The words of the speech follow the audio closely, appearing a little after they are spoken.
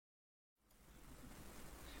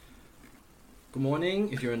Good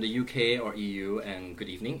morning if you're in the UK or EU, and good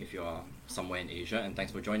evening if you're somewhere in Asia. And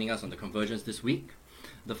thanks for joining us on the Convergence this week,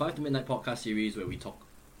 the 5 to Midnight podcast series where we talk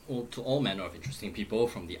to all manner of interesting people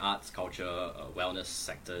from the arts, culture, wellness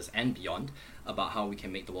sectors, and beyond about how we can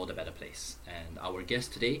make the world a better place. And our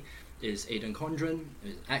guest today is Aiden Condron,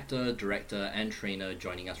 who is actor, director, and trainer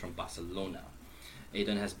joining us from Barcelona.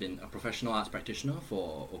 Aiden has been a professional arts practitioner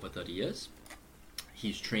for over 30 years.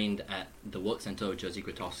 He's trained at the Work Centre of Jerzy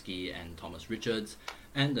Grotowski and Thomas Richards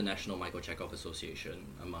and the National Michael Chekhov Association,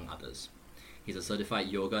 among others. He's a certified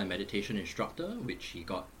yoga and meditation instructor, which he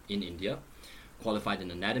got in India, qualified in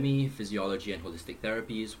anatomy, physiology, and holistic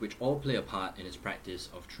therapies, which all play a part in his practice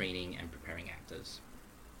of training and preparing actors.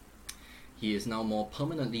 He is now more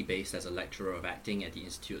permanently based as a lecturer of acting at the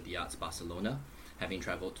Institute of the Arts Barcelona, having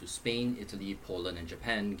travelled to Spain, Italy, Poland, and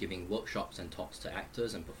Japan, giving workshops and talks to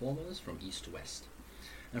actors and performers from east to west.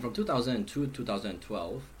 And from 2002 to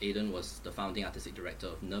 2012, Aiden was the founding artistic director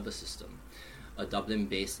of Nervous System, a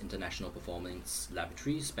Dublin-based international performance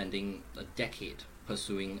laboratory spending a decade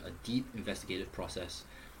pursuing a deep investigative process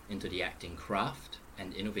into the acting craft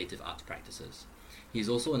and innovative arts practices. He's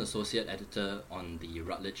also an associate editor on the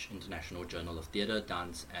Routledge International Journal of Theatre,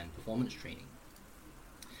 Dance and Performance Training.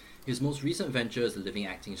 His most recent venture is the Living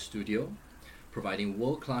Acting Studio, providing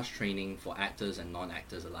world-class training for actors and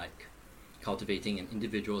non-actors alike, cultivating an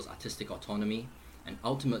individual's artistic autonomy, and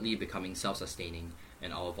ultimately becoming self-sustaining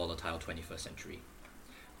in our volatile 21st century.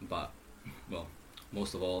 But, well,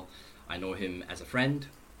 most of all, I know him as a friend,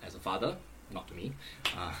 as a father, not to me,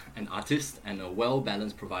 an artist, and a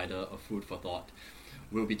well-balanced provider of food for thought.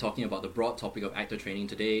 We'll be talking about the broad topic of actor training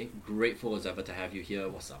today. Grateful as ever to have you here.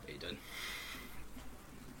 What's up, Aiden?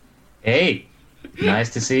 Hey, nice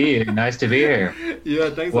to see you. Nice to be here. Yeah,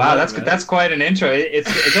 thanks. Wow, a lot, that's quite an intro.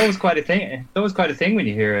 It's always quite a thing. It's always quite a thing when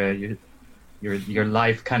you hear your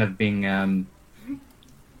life kind of being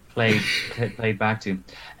played back to.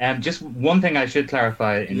 Just one thing I should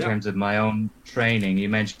clarify in terms of my own training. You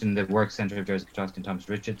mentioned the Work Centre of Jerzy Grotowski and Thomas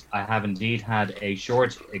Richards. I have indeed had a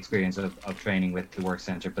short experience of training with the Work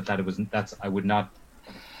Centre, but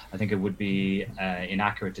I think it would be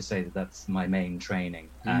inaccurate to say that that's my main training.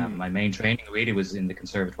 My main training really was in the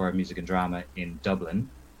Conservatoire of Music and Drama in Dublin.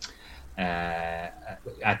 At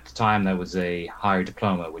the time, that was a higher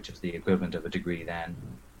diploma, which was the equivalent of a degree then.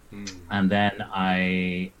 And then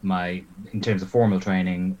in terms of formal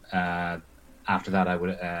training, after that,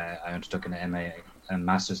 I undertook an MA, a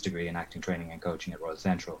master's degree in acting training and coaching at Royal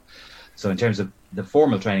Central. So in terms of the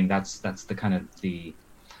formal training, that's the kind of the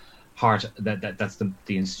heart that's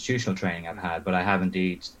the institutional training I've had, but I have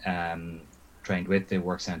indeed trained with the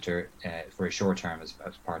Work Centre for a short term as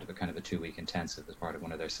part of a kind of a 2-week intensive as part of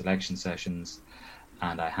one of their selection sessions,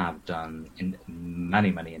 and I have done in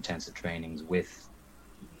many intensive trainings with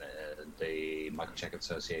the Michael Chekhov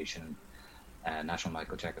Association, National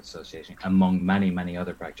Michael Chekhov Association, among many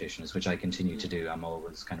other practitioners, which I continue to do. I'm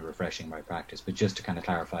always kind of refreshing my practice, but just to kind of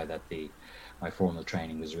clarify that my formal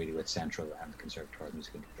training was really with Central and the Conservatoire of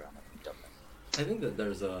Music and Drama in Dublin. I think that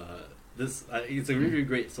there's it's a really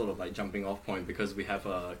great sort of like jumping off point, because we have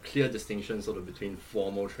a clear distinction sort of between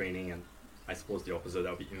formal training and I suppose the opposite,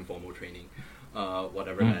 that would be informal training,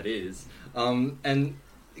 whatever that is. And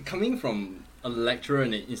coming from a lecturer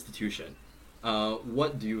in an institution,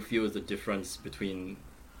 what do you feel is the difference between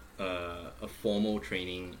a formal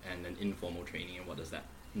training and an informal training, and what does that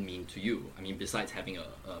mean to you? I mean, besides having a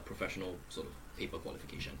professional sort of paper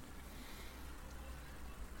qualification.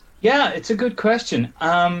 Yeah, it's a good question.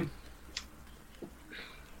 Well,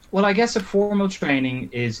 I guess a formal training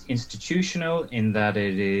is institutional in that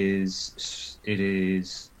it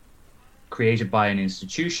is created by an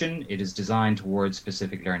institution. It is designed towards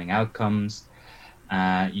specific learning outcomes,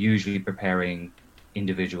 usually preparing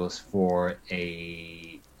individuals for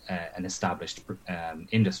an established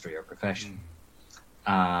industry or profession.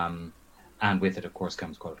 And with it, of course,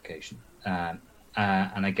 comes qualification.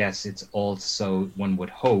 And I guess it's also, one would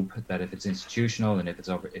hope that if it's institutional and if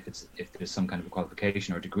there's some kind of a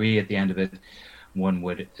qualification or degree at the end of it, one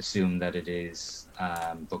would assume that it is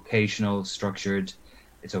vocational, structured.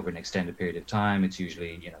 It's over an extended period of time. It's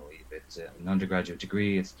usually, if it's an undergraduate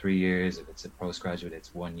degree, it's 3 years. If it's a postgraduate,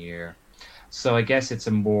 it's 1 year. So I guess it's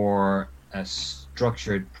a more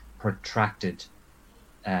structured, protracted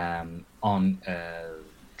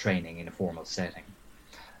training in a formal setting.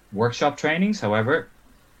 Workshop trainings, however,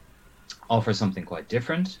 offer something quite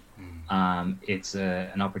different. It's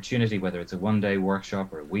an opportunity, whether it's a one-day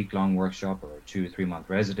workshop or a week-long workshop or a 2 or 3 month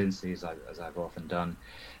residencies, as I've often done,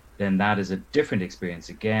 then that is a different experience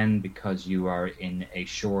again, because you are in a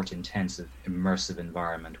short, intensive, immersive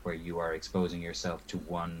environment where you are exposing yourself to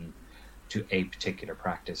to a particular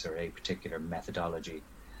practice or a particular methodology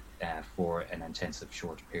for an intensive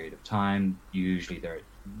short period of time. Usually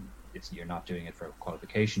you're not doing it for a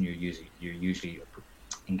qualification. You're usually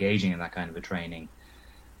engaging in that kind of a training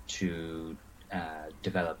to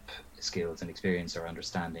develop skills and experience or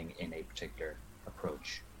understanding in a particular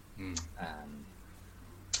approach.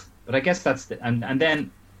 But I guess that's and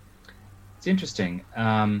then it's interesting.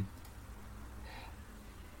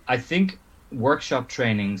 I think workshop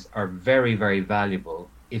trainings are very, very valuable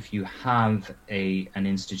if you have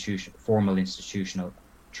formal institutional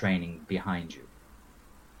training behind you,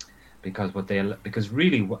 because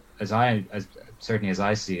really, as certainly as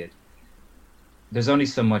I see it, there's only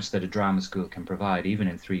so much that a drama school can provide, even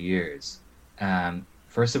in 3 years.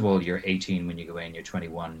 First of all, you're 18 when you go in, you're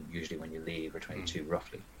 21 usually when you leave, or 22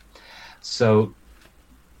 roughly. So,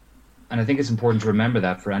 and I think it's important to remember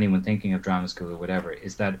that for anyone thinking of drama school or whatever,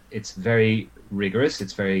 is that it's very rigorous,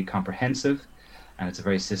 it's very comprehensive, and it's a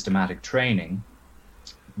very systematic training,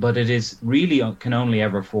 but it is really can only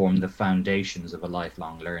ever form the foundations of a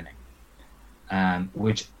lifelong learning,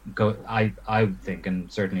 which I think,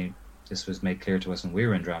 and certainly this was made clear to us when we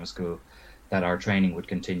were in drama school, that our training would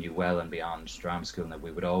continue well and beyond drama school, and that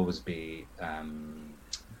we would always be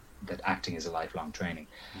that acting is a lifelong training.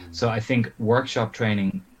 So I think workshop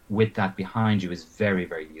training with that behind you is very,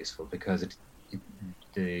 very useful, because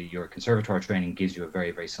your conservatoire training gives you a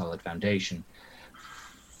very, very solid foundation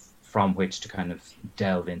from which to kind of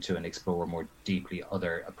delve into and explore more deeply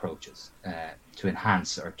other approaches to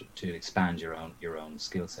enhance or to expand your own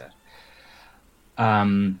skill set.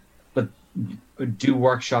 But do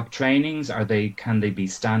workshop trainings, can they be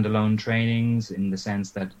standalone trainings, in the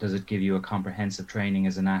sense that does it give you a comprehensive training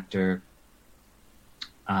as an actor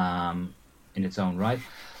in its own right?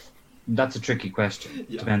 That's a tricky question.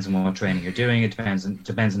 Yeah. Depends on what training you're doing. It depends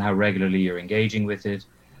on how regularly you're engaging with it.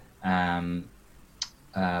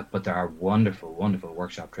 But there are wonderful, wonderful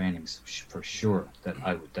workshop trainings for sure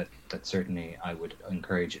that certainly I would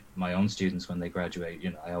encourage my own students when they graduate.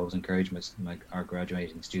 I always encourage our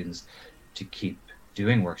graduating students to keep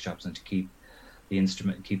doing workshops and to keep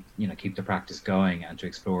the practice going, and to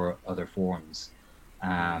explore other forms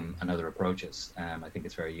and other approaches. I think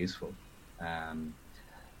it's very useful.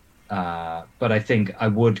 But I think I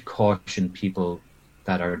would caution people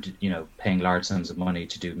that are, paying large sums of money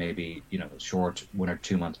to do maybe, short 1 or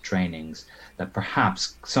 2 month trainings that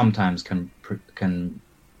perhaps sometimes can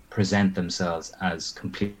present themselves as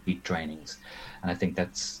complete trainings. And I think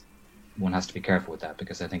one has to be careful with that,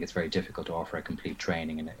 because I think it's very difficult to offer a complete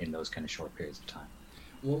training in those kind of short periods of time.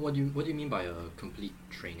 What do you mean by a complete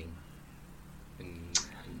training?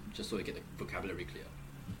 Just so I get the vocabulary clear.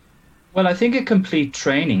 Well, I think a complete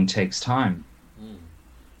training takes time.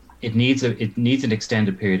 It needs an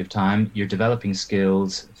extended period of time. You're developing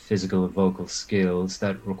skills, physical and vocal skills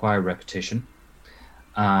that require repetition.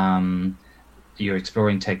 You're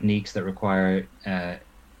exploring techniques that require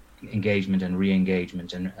engagement and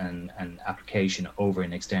re-engagement and application over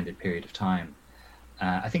an extended period of time.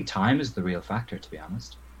 I think time is the real factor, to be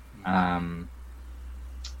honest.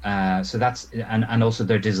 So that's, and also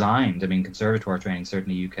they're designed. I mean, conservatoire training,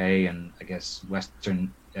 certainly UK and I guess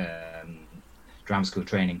Western drama school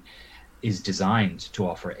training, is designed to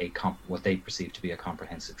offer what they perceive to be a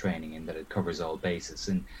comprehensive training, in that it covers all bases.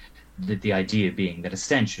 And the idea being that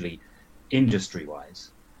essentially, industry-wise,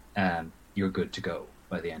 you're good to go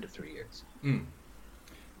by the end of 3 years.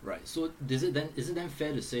 Right. So is it then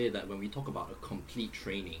fair to say that when we talk about a complete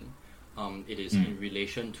training, it is in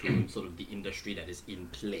relation to sort of the industry that is in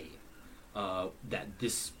play, that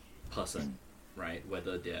this person, right,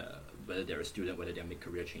 whether they're a student, whether they're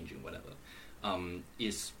mid-career changing, whatever,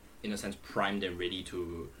 is in a sense primed and ready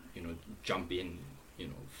to jump in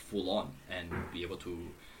full on and be able to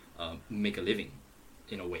make a living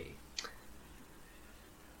in a way.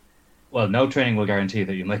 Well, no training will guarantee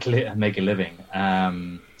that you make a living,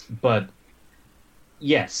 but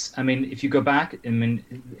yes, I mean, if you go back,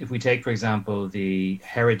 if we take, for example, the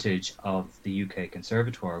heritage of the UK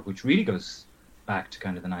Conservatoire, which really goes back to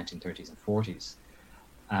kind of the 1930s and 40s,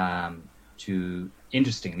 to,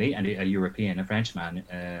 interestingly, and a Frenchman,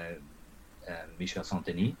 Michel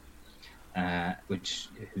Saint-Denis,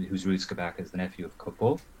 whose roots go back as the nephew of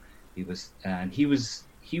Coupeau. He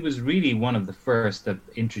was really one of the first that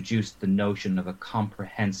introduced the notion of a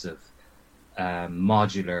comprehensive,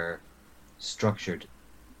 modular, structured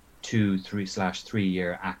 2/3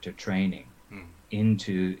 year actor training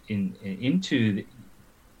into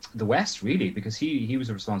the West, really, because he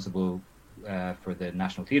was responsible for the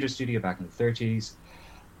National Theatre Studio back in the 30s,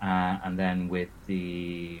 and then with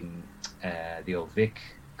the Old Vic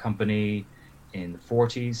company, in the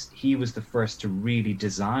 40s. He was the first to really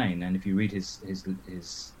design, and if you read his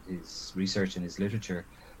research and his literature,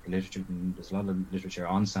 there's a lot of literature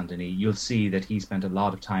on Saint-Denis, you'll see that he spent a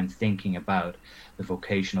lot of time thinking about the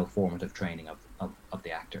vocational formative training of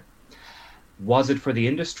the actor. Was it for the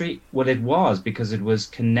industry? Well, it was, because it was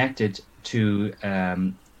connected to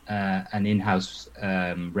an in-house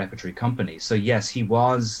repertory company. So yes, he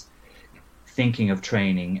was thinking of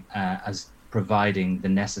training as providing the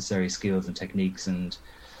necessary skills and techniques and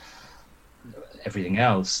everything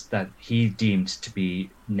else that he deemed to be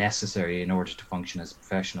necessary in order to function as a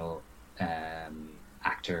professional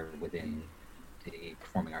actor within the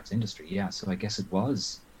performing arts industry. Yeah, so I guess it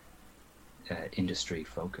was industry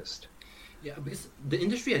focused. Yeah, because the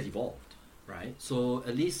industry has evolved, right? So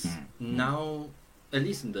at least now, at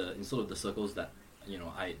least in sort of the circles that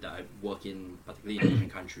I work in, particularly in Asian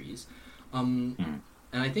countries, and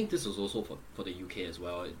I think this is also for the UK as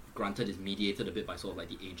well. Granted, it's mediated a bit by sort of like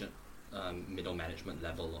the agent middle management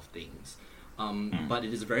level of things, but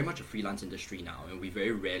it is very much a freelance industry now, and we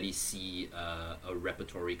very rarely see a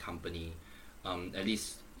repertory company, at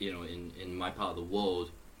least in my part of the world.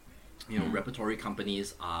 Repertory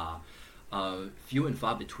companies are few and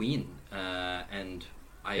far between, and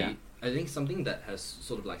I think something that has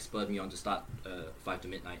sort of like spurred me on to start 5 to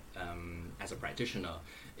Midnight as a practitioner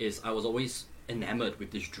is I was always enamored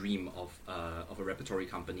with this dream of a repertory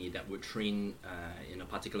company that would train in a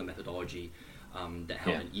particular methodology that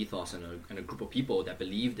held an ethos and a group of people that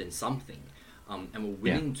believed in something, and were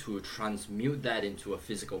willing to transmute that into a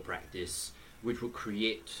physical practice, which would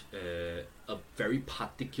create a very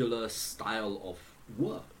particular style of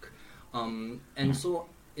work. And so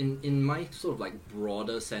in my sort of like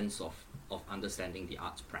broader sense of understanding the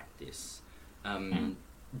arts practice,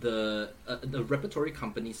 the repertory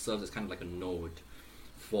company serves as kind of like a node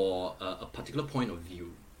for a particular point of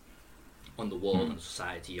view on the world, on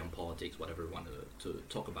society, on politics, whatever we want to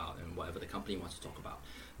talk about, and whatever the company wants to talk about,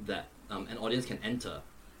 that an audience can enter,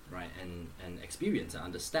 right, and experience and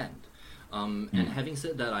understand. And having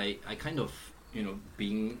said that, I kind of,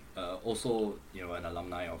 being also, an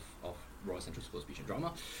alumni of Royal Central School of Speech and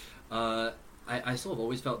Drama, I sort of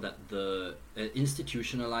always felt that the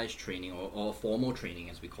institutionalized training or formal training,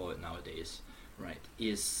 as we call it nowadays, right,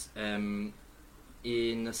 is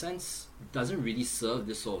in a sense doesn't really serve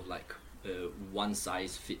this sort of like one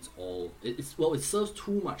size fits all. It serves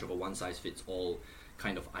too much of a one size fits all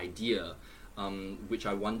kind of idea, which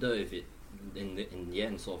I wonder if it in the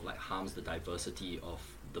end sort of like harms the diversity of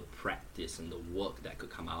the practice and the work that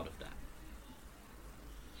could come out of that.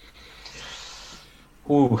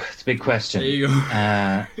 Ooh, it's a big question. There you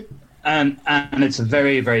go. And it's a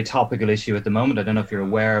very, very topical issue at the moment. I don't know if you're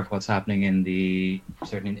aware of what's happening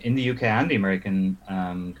certainly in the UK and the American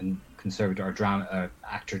conservative or drama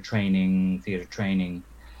actor training, theatre training,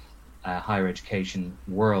 higher education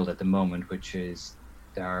world at the moment, which is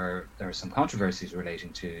there are some controversies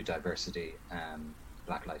relating to diversity,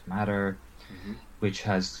 Black Lives Matter, which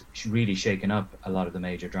has really shaken up a lot of the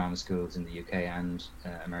major drama schools in the UK and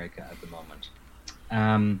America at the moment.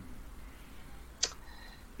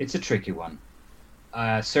 It's a tricky one.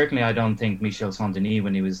 Certainly, I don't think Michel Saint-Denis,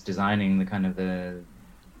 when he was designing the kind of the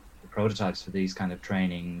prototypes for these kind of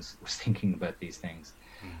trainings, was thinking about these things.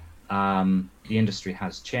 The industry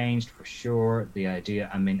has changed for sure. The idea,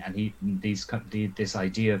 this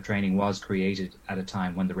idea of training was created at a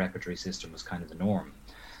time when the repertory system was kind of the norm,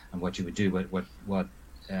 and what you would do, what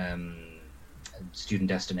student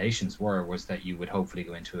destinations was that you would hopefully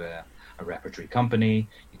go into a repertory company,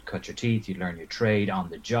 you'd cut your teeth, you'd learn your trade on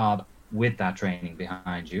the job with that training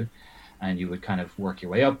behind you, and you would kind of work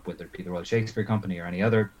your way up, whether it be the Royal Shakespeare Company or any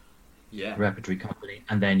other repertory company,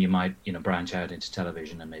 and then you might branch out into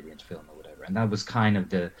television and maybe into film or whatever. And that was kind of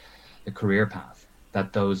the career path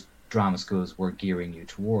that those drama schools were gearing you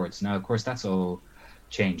towards. Now, of course, that's all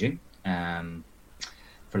changing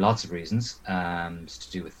for lots of reasons. It's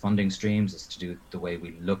to do with funding streams, it's to do with the way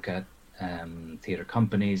we look at theatre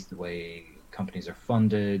companies, the way companies are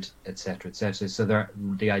funded, etc., etc. So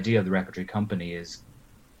the idea of the repertory company is,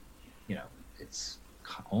 it's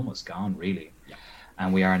almost gone, really. Yeah.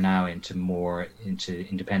 And we are now into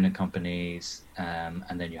independent companies,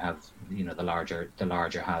 and then you have the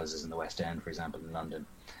larger houses in the West End, for example, in London,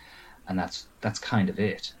 and that's kind of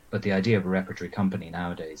it. But the idea of a repertory company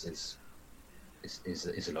nowadays is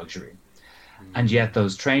a luxury. And yet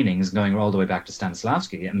those trainings, going all the way back to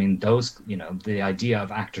Stanislavski, the idea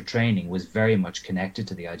of actor training was very much connected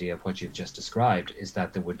to the idea of what you've just described, is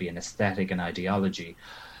that there would be an aesthetic and ideology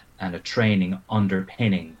and a training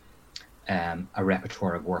underpinning a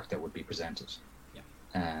repertoire of work that would be presented. Yeah.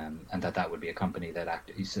 and that would be a company that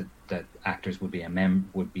he said that actors would be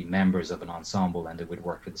members of an ensemble, and they would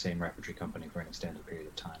work for the same repertory company for an extended period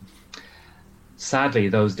of time. Sadly,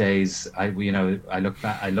 those days, I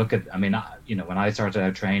look at, I mean, when I started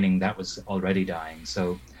out training, that was already dying.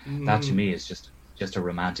 So that to me is just a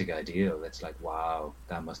romantic ideal. It's like, wow,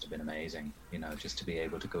 that must have been amazing, just to be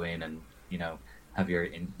able to go in and, have your,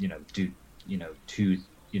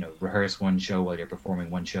 rehearse one show while you're performing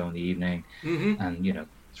one show in the evening, and,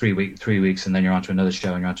 3 weeks, and then you're on to another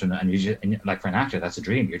show, and you're on to another, and like for an actor, that's a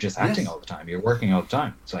dream. You're just acting all the time. You're working all the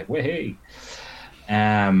time. It's like, way.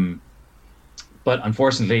 But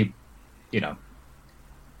unfortunately,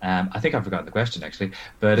 I think I forgot the question actually.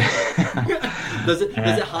 But does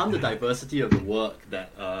it harm the diversity of the work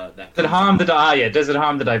that does it harm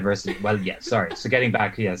the diversity? Well, yeah. Sorry. So getting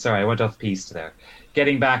back, I went off piste there.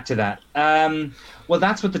 Getting back to that. Well,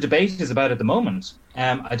 that's what the debate is about at the moment.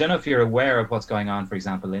 I don't know if you're aware of what's going on, for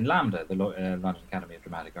example, in LAMDA, the London Academy of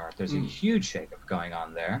Dramatic Art. There's a huge shake-up going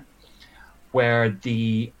on there, where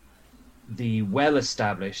the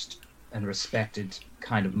well-established and respected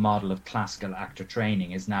kind of model of classical actor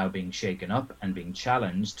training is now being shaken up and being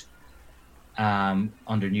challenged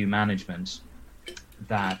under new management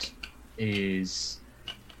that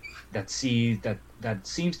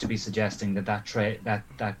seems to be suggesting that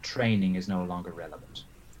training is no longer relevant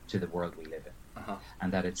to the world we live in,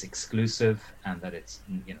 and that it's exclusive, and that it's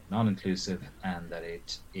non-inclusive, and that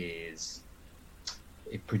it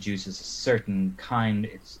produces a certain kind,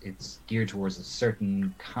 it's geared towards a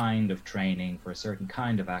certain kind of training for a certain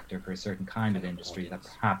kind of actor, for a certain kind of industry that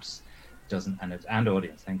perhaps doesn't, and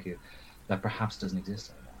audience, thank you, that perhaps doesn't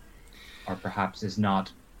exist anymore, or perhaps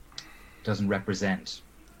doesn't represent.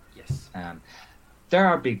 Yes. There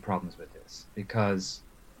are big problems with this, because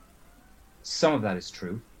some of that is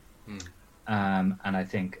true, and I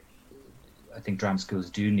think drama schools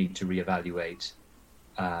do need to reevaluate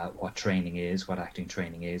what training is, what acting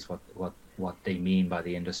training is, what they mean by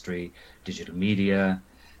the industry, digital media,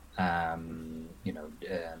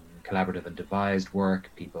 collaborative and devised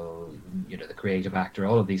work, people, the creative actor,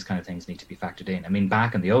 all of these kind of things need to be factored in. I mean,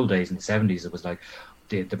 back in the old days, in the 70s, it was like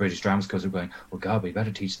the British drama schools were going, well, God, we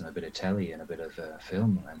better teach them a bit of telly and a bit of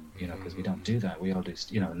film, and because we don't do that, we all do,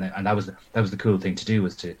 and that was the cool thing to do,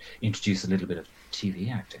 was to introduce a little bit of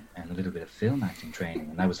TV acting and a little bit of film acting training,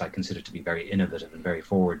 and that was like considered to be very innovative and very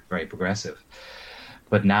forward, very progressive.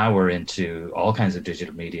 But now we're into all kinds of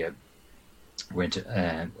digital media. We're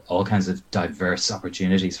into all kinds of diverse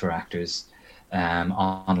opportunities for actors,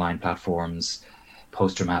 online platforms,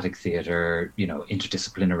 post-dramatic theatre,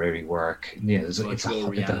 interdisciplinary work. Virtual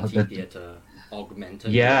reality theatre,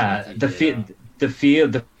 augmented. Yeah, the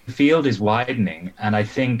field is widening, and I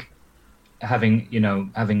think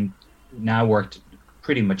having now worked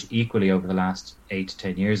pretty much equally over the last 8 to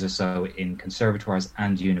 10 years or so in conservatoires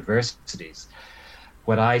and universities,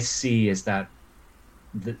 what I see is that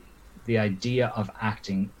the idea of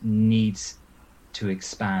acting needs to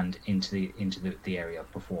expand into the area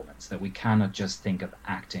of performance, that we cannot just think of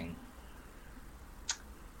acting.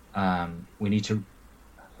 We need to,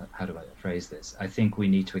 how do I phrase this? I think we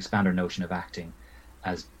need to expand our notion of acting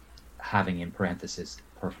as having, in parenthesis,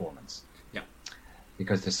 performance. Yeah.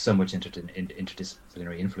 Because there's so much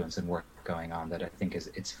interdisciplinary influence and work going on that I think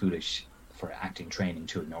it's foolish for acting training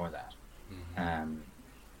to ignore that.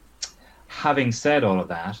 Having said all of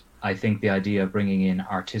that, I think the idea of bringing in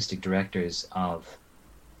artistic directors of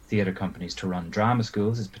theatre companies to run drama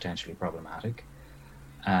schools is potentially problematic,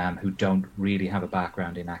 who don't really have a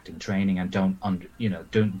background in acting training and don't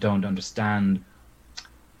understand,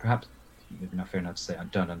 perhaps maybe not fair enough to say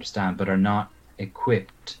don't understand, but are not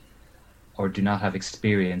equipped or do not have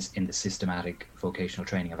experience in the systematic vocational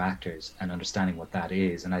training of actors and understanding what that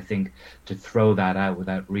is. And I think to throw that out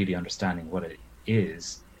without really understanding what it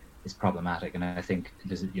is problematic. And I think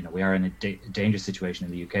we are in a dangerous situation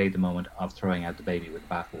in the UK at the moment of throwing out the baby with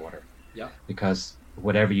the bathwater. Yeah. Because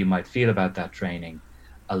whatever you might feel about that training,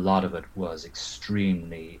 a lot of it was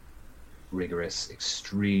extremely rigorous,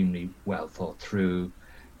 extremely well thought through,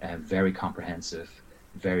 very comprehensive,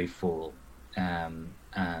 very full,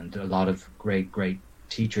 and a lot of great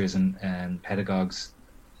teachers and pedagogues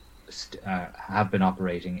have been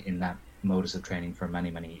operating in that modus of training for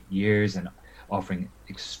many years and offering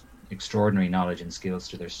extraordinary knowledge and skills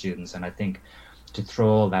to their students. And I think to throw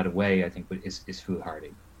all that away, I think is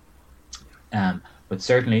foolhardy. But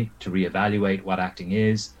certainly to reevaluate what acting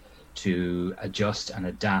is, to adjust and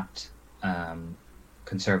adapt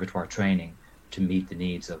conservatoire training to meet the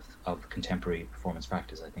needs of contemporary performance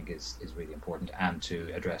practice, I think is really important, and to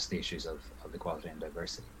address the issues of equality and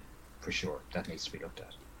diversity. For sure, that needs to be looked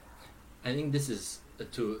at. I think this is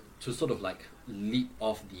to sort of like leap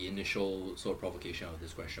off the initial sort of provocation of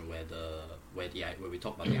this question, where we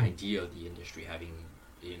talk about the idea of the industry having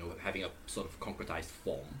a sort of concretized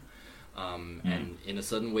form, and in a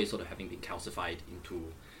certain way sort of having been calcified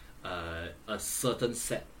into a certain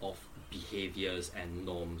set of behaviors and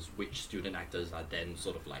norms which student actors are then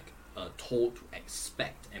sort of like told to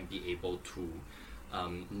expect and be able to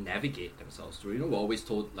navigate themselves through. We're always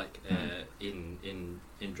told like in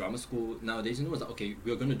drama school nowadays, it's like, okay,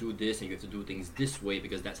 we're going to do this and you have to do things this way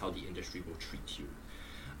because that's how the industry will treat you.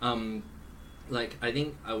 Like I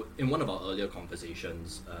think in one of our earlier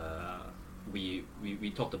conversations, we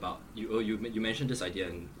talked about you mentioned this idea,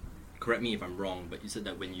 and correct me if I'm wrong, but you said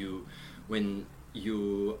that when you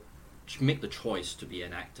make the choice to be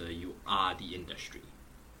an actor, you are the industry.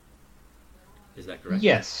 Is that correct?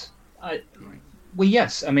 Yes. Well,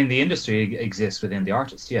 yes. I mean, the industry exists within the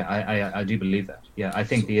artist. Yeah, I do believe that. Yeah, I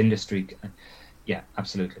think the industry. Yeah,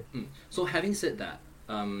 absolutely. So, having said that,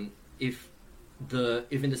 if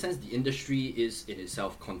in the sense the industry is in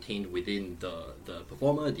itself contained within the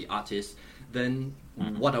performer, the artist, then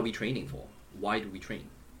what are we training for? Why do we train?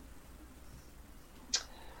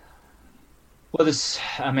 Well,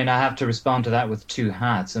 I have to respond to that with two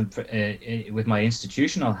hats. And with my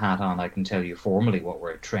institutional hat on, I can tell you formally what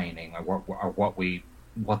we're training, or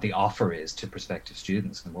what the offer is to prospective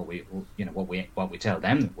students, and what we tell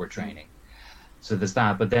them that we're training. So there's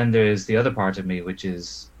that. But then there's the other part of me, which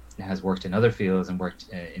has worked in other fields and worked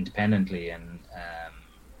independently, and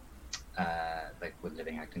like with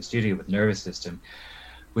Living Acting Studio, with nervous system,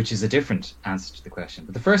 which is a different answer to the question.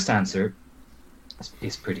 But the first answer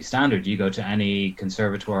is pretty standard. You go to any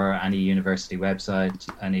conservatoire, any university website,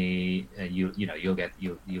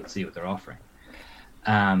 you'll see what they're offering.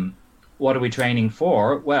 What are we training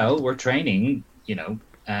for? Well, we're training,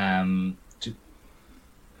 young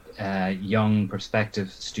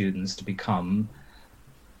prospective students to become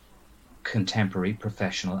contemporary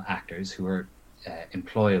professional actors who are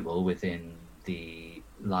employable within the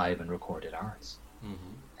live and recorded arts,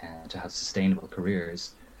 to have sustainable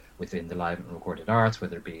careers within the live and recorded arts,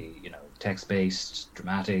 whether it be text-based,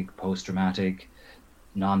 dramatic, post-dramatic,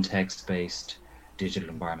 non-text-based, digital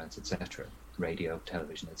environments, etc., radio,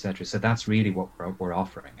 television, etc. So that's really what we're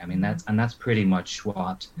offering. I mean, that's pretty much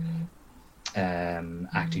what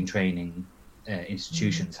acting training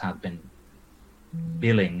institutions have been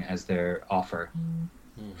billing as their offer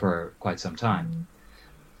for quite some time.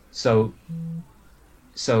 So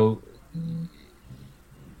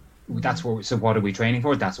that's what. So what are we training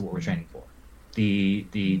for? That's what we're training for. The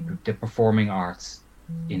performing arts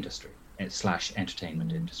industry /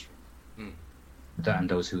 entertainment industry, and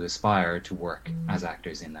those who aspire to work as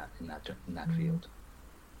actors in that field.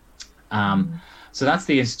 So that's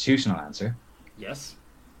the institutional answer. Yes.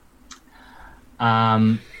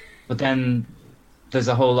 But then there's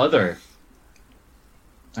a whole other,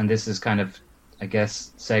 and this is kind of, I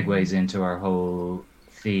guess, segues into our whole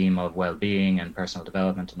theme of well-being and personal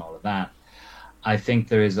development and all of that. I think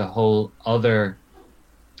there is a whole other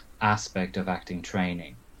aspect of acting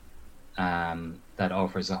training that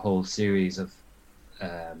offers a whole series of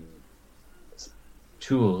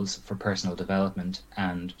tools for personal development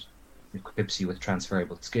and equips you with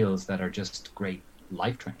transferable skills that are just great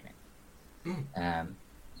life training.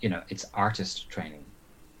 It's artist training.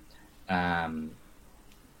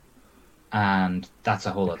 And that's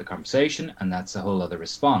a whole other conversation, and that's a whole other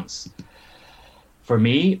response. For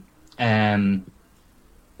me,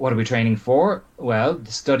 what are we training for? Well,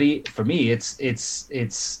 the study, for me, it's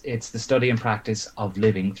the study and practice of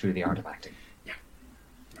living through the art of acting. Yeah.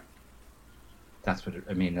 That's what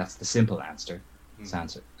I mean. That's the simple answer.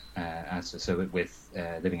 So with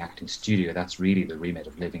Living Acting Studio, that's really the remit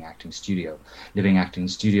of Living Acting Studio. Living Acting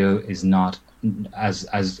Studio is not as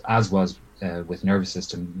was with Nervous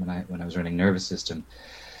System, when I was running Nervous System,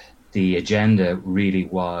 the agenda really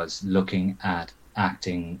was looking at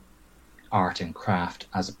acting, art and craft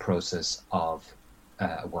as a process of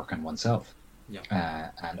work on oneself,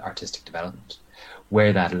 and artistic development.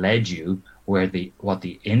 Where that led you, what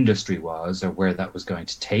the industry was, or where that was going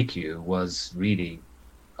to take you, was really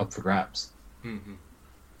up for grabs.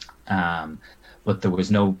 But there was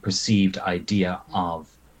no perceived idea of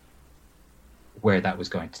where that was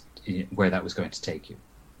going to take you.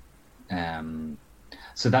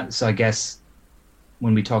 So I guess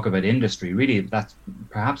when we talk about industry, really, that's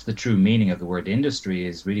perhaps the true meaning of the word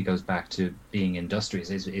industry really goes back to being industrious,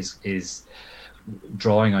 is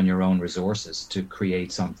drawing on your own resources to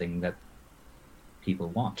create something that people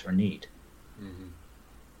want or need.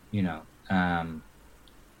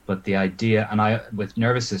 But the idea, with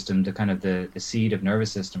nervous system, the kind of the seed of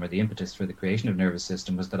nervous system, or the impetus for the creation of nervous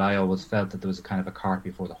system, was that I always felt that there was a kind of a cart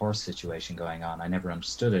before the horse situation going on. I never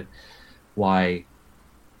understood it, why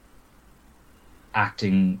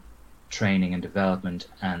acting training and development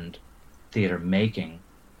and theatre making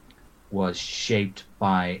was shaped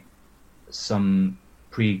by some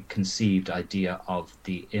preconceived idea of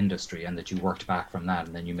the industry, and that you worked back from that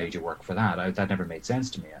and then you made your work for that. That never made sense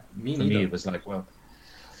to me. For me, it was like, well,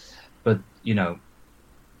 but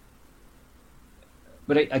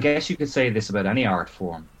but I guess you could say this about any art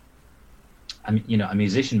form. I mean, a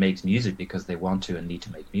musician makes music because they want to and need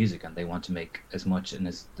to make music, and they want to make as much and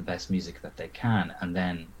as the best music that they can, and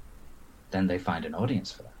then they find an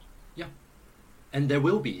audience for that. Yeah, and there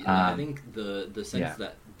will be. I think the sense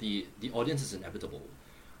that the audience is inevitable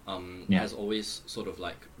has always sort of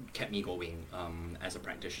like kept me going as a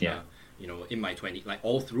practitioner. In my 20s, like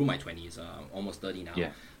all through my 20s, almost 30 now.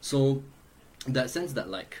 Yeah. So that sense that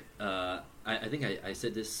like I think I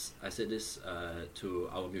said this to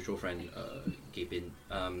our mutual friend Aiden,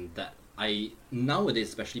 that I nowadays,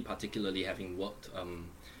 especially particularly having worked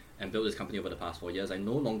and built this company over the past 4 years, I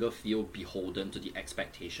no longer feel beholden to the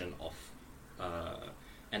expectation of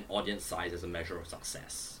an audience size as a measure of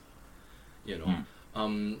success.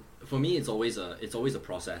 For me, it's always a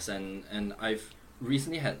process, and I've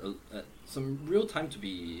recently had some real time to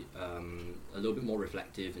be a little bit more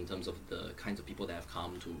reflective in terms of the kinds of people that have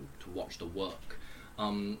come to watch the work.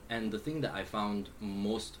 And the thing that I found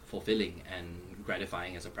most fulfilling and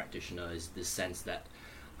gratifying as a practitioner is this sense that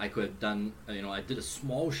I could have done, I did a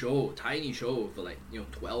small show, tiny show for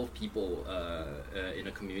 12 people in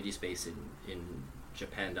a community space in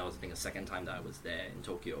Japan. That was, I think, the second time that I was there in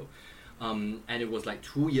Tokyo. And it was like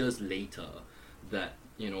 2 years later that,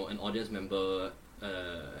 an audience member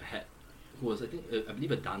who was, I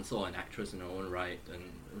believe, a dancer or an actress in her own right, and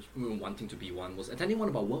was wanting to be one, was attending one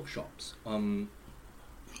of our workshops.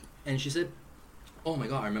 And she said, "Oh my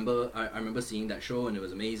God, I remember seeing that show, and it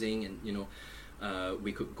was amazing, and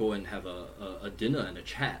we could go and have a dinner and a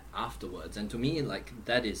chat afterwards." And to me, like,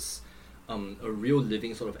 that is a real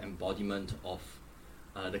living sort of embodiment of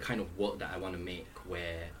the kind of work that I want to make,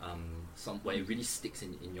 where where it really sticks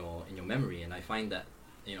in your memory. And I find that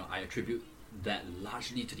I attribute that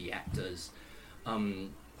largely to the actors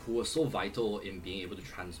who were so vital in being able to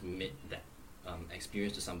transmit that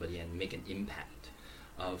experience to somebody and make an impact.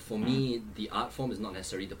 For me, the art form is not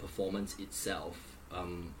necessarily the performance itself,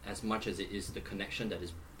 as much as it is the connection that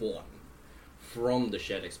is born from the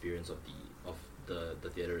shared experience of the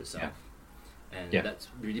theatre itself. And that's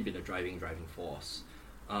really been a driving force.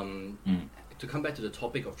 To come back to the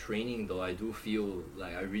topic of training, though, I do feel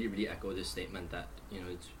like I really echo this statement that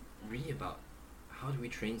it's really about how do we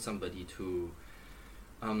train somebody to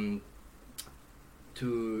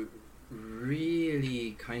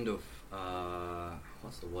really kind of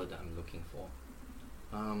what's the word that I'm looking for,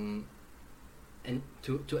 and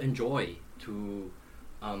to enjoy, to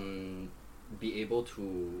be able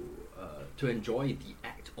to enjoy the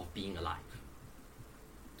act of being alive.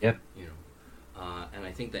 Yep. And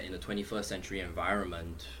I think that in the 21st century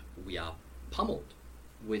environment, we are pummeled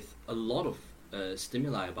with a lot of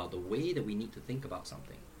stimuli about the way that we need to think about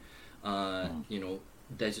something.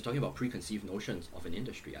 As you're talking about preconceived notions of an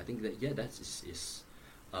industry, I think that that is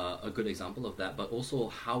a good example of that. But also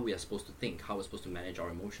how we are supposed to think, how we're supposed to manage our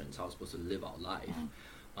emotions, how we're supposed to live our life,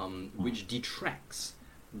 which detracts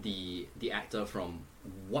the actor from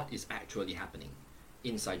what is actually happening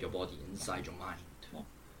inside your body, inside your mind.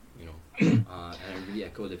 And I really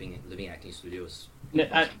echo living acting studios.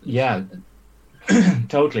 Yeah,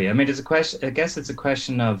 totally. I mean, it's a question. I guess it's a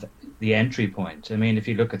question of the entry point. I mean, if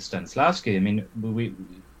you look at Stanislavski, I mean,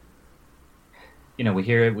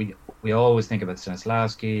 we always think about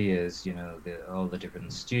Stanislavski as all the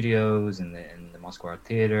different studios in the Moscow Art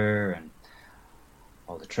Theatre and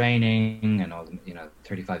all the training and all the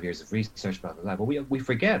 35 years of research, blah blah blah. But we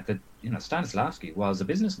forget that Stanislavski was a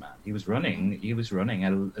businessman. He was running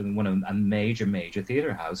a major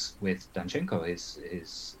theatre house with Danchenko,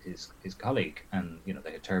 his colleague, and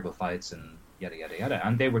they had terrible fights and yada yada yada.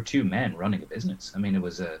 And they were two men running a business. I mean, it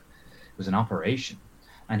was an operation,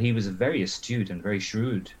 and he was a very astute and very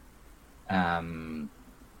shrewd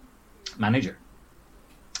manager.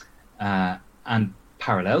 And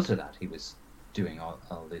parallel to that, he was doing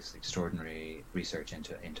all this extraordinary research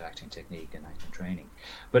into acting technique and acting training.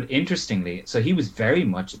 But interestingly, so he was very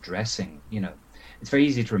much addressing, it's very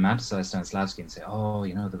easy to romanticize Stanislavski and say,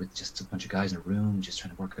 there were just a bunch of guys in a room just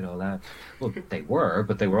trying to work it all out. Well, they were,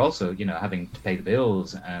 but they were also, having to pay the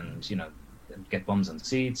bills and, get bums on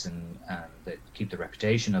seats and they keep the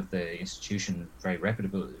reputation of the institution, very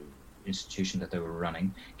reputable institution that they were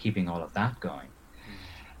running, keeping all of that going.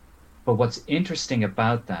 But what's interesting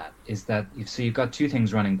about that is that you've got two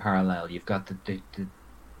things running parallel. You've got the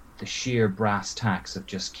sheer brass tacks of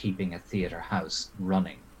just keeping a theatre house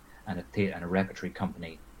running and a repertory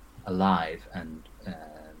company alive and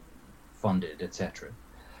funded, etc.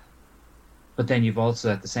 But then you've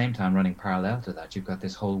also, at the same time, running parallel to that, you've got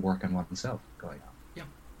this whole work on oneself going on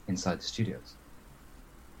inside the studios,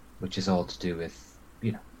 which is all to do with,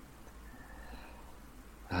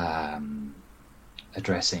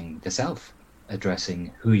 addressing the self,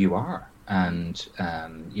 addressing who you are, and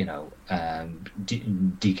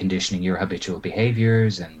deconditioning your habitual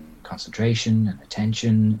behaviors and concentration and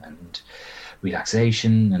attention and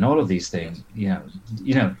relaxation and all of these things.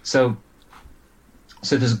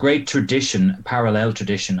 So there's a great tradition, parallel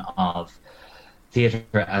tradition of theatre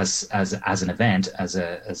as an event, as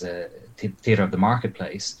a theatre of the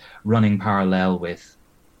marketplace, running parallel with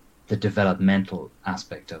the developmental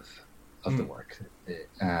aspect of the work.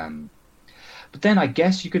 But then I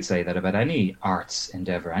guess you could say that about any arts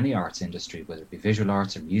endeavor, any arts industry, whether it be visual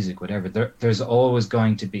arts or music, whatever, there's always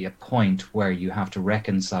going to be a point where you have to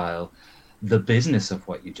reconcile the business of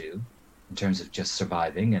what you do in terms of just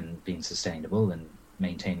surviving and being sustainable and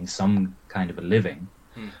maintaining some kind of a living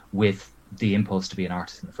with the impulse to be an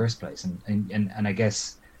artist in the first place. And I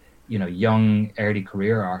guess, young early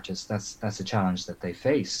career artists, that's a challenge that they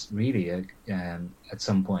face really at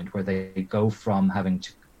some point, where they go from having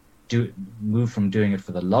to move from doing it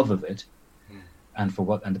for the love of it and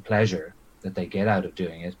the pleasure that they get out of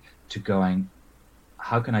doing it, to going,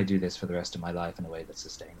 how can I do this for the rest of my life in a way that's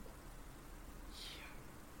sustainable?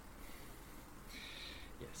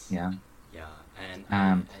 Yes. Yeah. Yeah.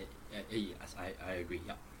 And yes, I agree.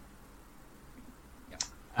 Yeah.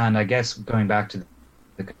 And I guess going back to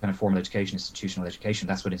the kind of formal education, institutional education,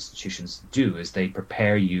 that's what institutions do, is they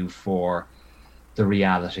prepare you for the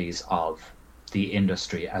realities of the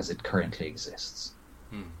industry as it currently exists.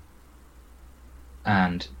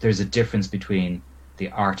 And there's a difference between the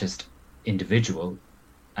artist individual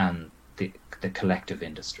and the collective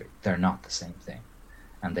industry. They're not the same thing,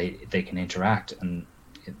 and they can interact and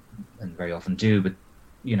very often do, but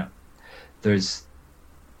it's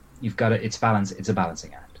a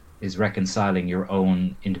balancing act, is reconciling your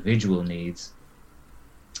own individual needs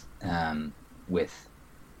with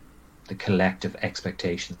the collective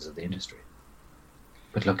expectations of the industry.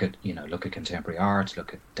 But look at contemporary art,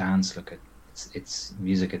 look at dance, look at it's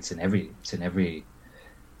music. It's in every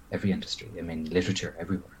industry. I mean, literature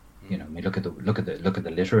everywhere. Look at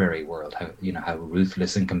the literary world. How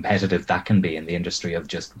ruthless and competitive that can be in the industry of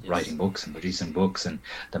just writing books and producing books, and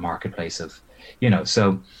the marketplace of,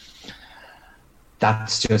 So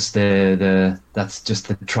that's just the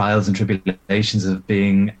trials and tribulations of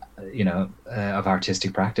being, of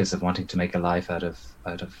artistic practice, of wanting to make a life out of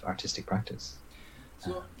artistic practice.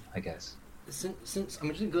 So I guess. Since I'm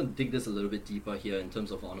just going to dig this a little bit deeper here in terms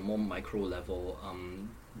of on a more micro level,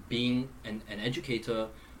 being an educator,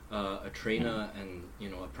 a trainer, and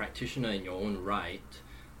a practitioner in your own right,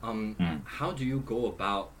 how do you go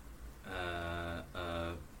about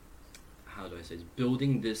how do I say this?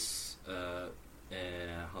 Building this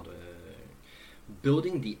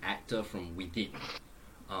building the actor from within,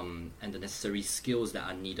 and the necessary skills that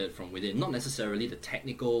are needed from within, not necessarily the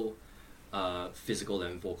technical physical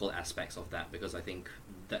and vocal aspects of that, because I think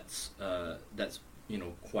that's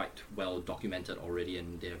quite well documented already,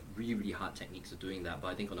 and they have really, really hard techniques of doing that. But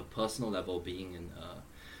I think on a personal level, being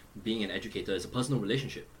an educator is a personal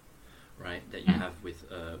relationship, right, that you have with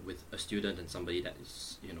a student and somebody that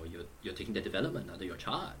is, you're taking their development under your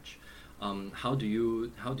charge. How do you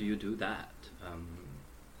do that?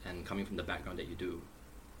 And coming from the background that you do.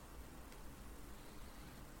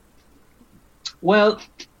 Well,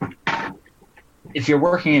 if you're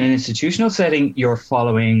working in an institutional setting, you're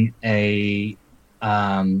following a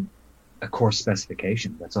course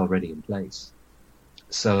specification that's already in place.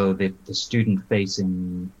 So the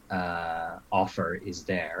student-facing offer is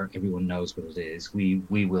there. Everyone knows what it is. We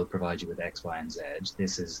will provide you with X, Y, and Z.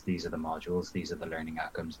 These are the modules. These are the learning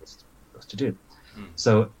outcomes that's supposed to do.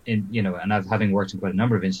 So and having worked in quite a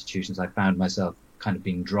number of institutions, I found myself kind of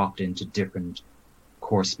being dropped into different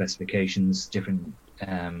course specifications, different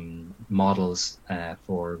models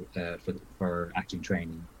for acting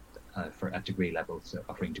training at degree level, so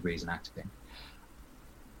offering degrees in acting.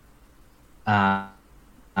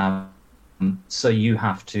 So you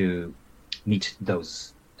have to meet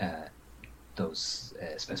those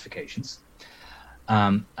specifications.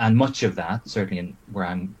 And much of that, certainly where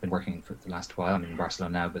I've been working for the last while, I'm in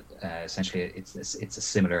Barcelona now, but essentially it's a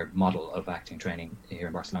similar model of acting training here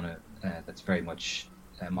in Barcelona that's very much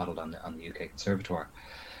modelled on the UK Conservatoire,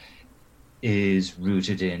 is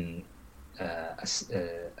rooted in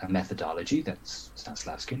a methodology that's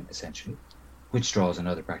Stanislavskian, essentially, which draws on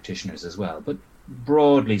other practitioners as well. But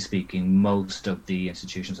broadly speaking, most of the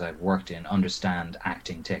institutions I've worked in understand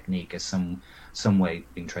acting technique as some way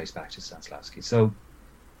being traced back to Stanislavski. So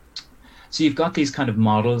you've got these kind of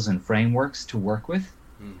models and frameworks to work with,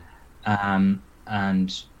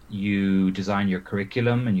 and you design your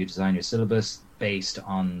curriculum and you design your syllabus based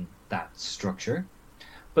on that structure.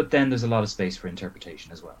 But then there's a lot of space for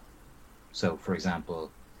interpretation as well. So, for example,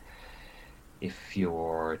 if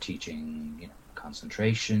you're teaching,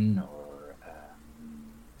 concentration or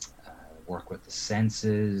work with the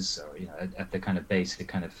senses, or at the kind of basic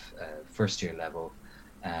kind of first year level,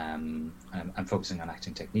 I'm focusing on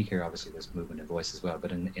acting technique here. Obviously, there's movement and voice as well,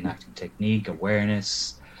 but in acting technique,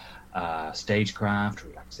 awareness, stagecraft,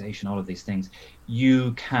 relaxation, all of these things,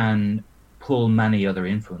 you can pull many other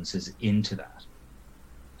influences into that.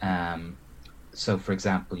 So, for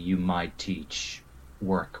example, you might teach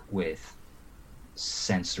work with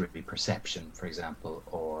sensory perception, for example,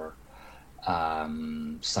 or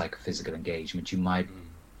psychophysical engagement. You might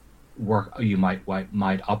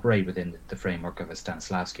might operate within the framework of a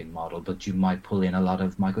Stanislavskian model, but you might pull in a lot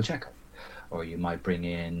of Michael Chekhov, or you might bring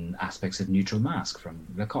in aspects of Neutral Mask from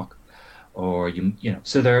Lecoq, or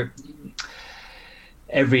so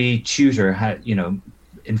every tutor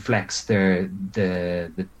inflects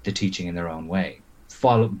the teaching in their own way,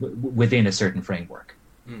 within a certain framework.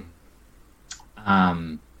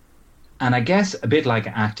 And I guess a bit like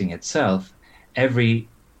acting itself,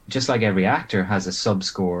 just like every actor has a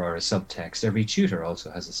sub-score or a subtext, every tutor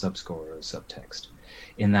also has a sub-score or a subtext.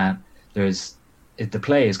 In that the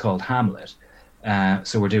play is called Hamlet,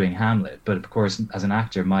 so we're doing Hamlet. But of course, as an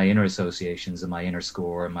actor, my inner associations and my inner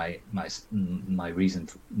score, my reason,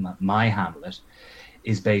 my Hamlet,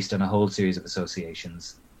 is based on a whole series of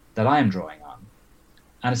associations that I am drawing on.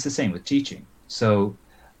 And it's the same with teaching. So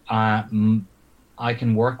I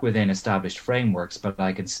can work within established frameworks, but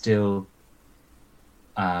I can still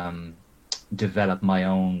develop my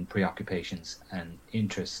own preoccupations and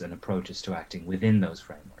interests and approaches to acting within those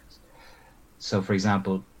frameworks. So, for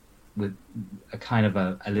example, with a kind of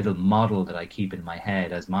a little model that I keep in my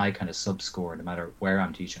head as my kind of sub-score, no matter where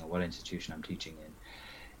I'm teaching or what institution I'm teaching in,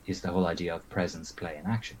 is the whole idea of presence, play, and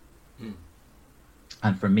action.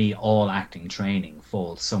 And for me, all acting training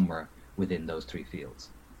falls somewhere within those three fields.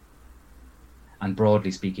 And broadly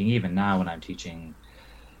speaking, even now when I'm teaching,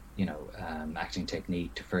 acting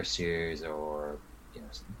technique to first years or,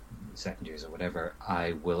 second years or whatever,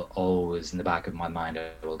 I will always, in the back of my mind,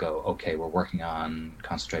 I will go, okay, we're working on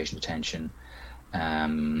concentration, attention,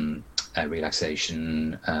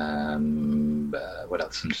 relaxation, what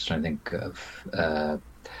else? I'm just trying to think of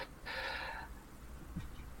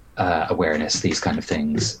awareness, these kind of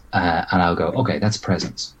things. And I'll go, okay, that's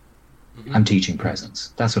presence. I'm teaching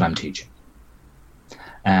presence. That's what I'm teaching.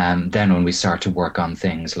 Then when we start to work on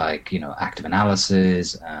things like, active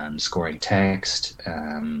analysis and scoring text,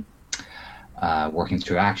 working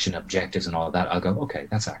through action, objectives and all of that, I'll go, okay,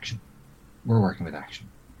 that's action. We're working with action.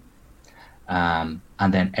 And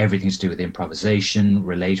then everything to do with improvisation,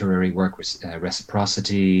 relatory work,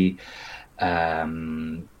 reciprocity,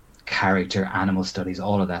 character, animal studies,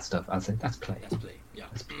 all of that stuff, I'll say, that's play. That's play, yeah.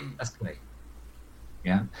 That's play.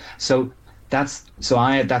 Yeah. So that's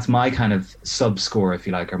my kind of sub-score, if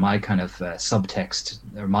you like, or my kind of subtext,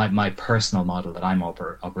 or my personal model that I'm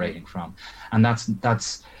operating from. And that's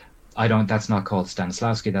not called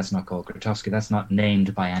Stanislavski, that's not called Grotowski, that's not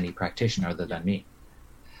named by any practitioner other than me.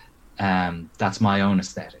 That's my own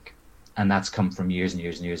aesthetic. And that's come from years and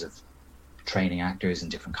years and years of training actors in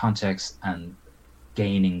different contexts and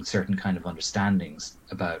gaining certain kind of understandings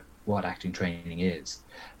about what acting training is,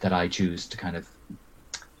 that I choose to kind of,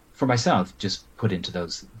 for myself, just put into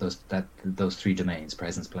those three domains: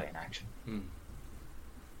 presence, play, and action.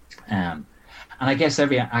 And I guess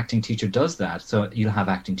every acting teacher does that. So you'll have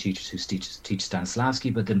acting teachers who teach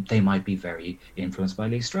Stanislavski, but then they might be very influenced by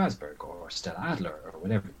Lee Strasberg or Stella Adler or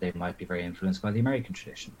whatever. They might be very influenced by the American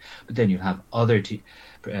tradition. But then you'll have other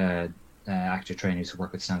actor trainers who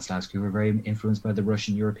work with Stanislavski who are very influenced by the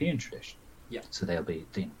Russian European tradition. Yeah. So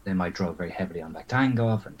they might draw very heavily on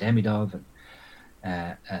Vakhtangov and Demidov and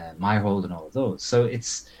Meyerhold and all of those. So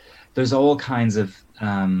there's all kinds of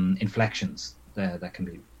inflections that can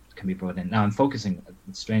be brought in. Now it's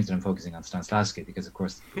strange that I'm focusing on Stanislavski because, of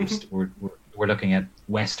course, we're looking at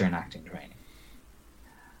Western acting training.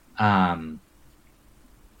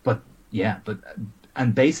 Yeah, but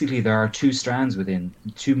and basically there are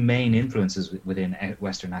two main influences within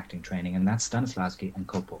Western acting training, and that's Stanislavski and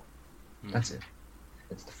Koppo. That's it.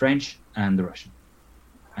 It's the French and the Russian.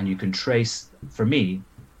 And you can trace, for me,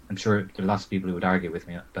 I'm sure there are lots of people who would argue with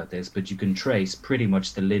me about this, but you can trace pretty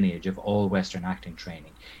much the lineage of all Western acting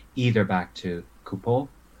training, either back to Koppo,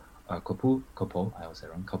 I always say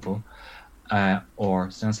wrong, Koppo, or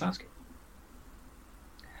Stanislavski.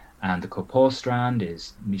 And the Koppo strand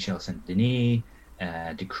is Michel Saint-Denis,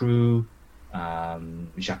 Decroux,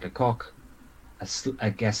 Jacques Lecoq, I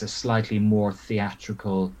guess a slightly more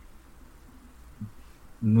theatrical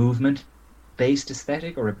movement-based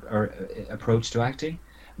aesthetic or approach to acting,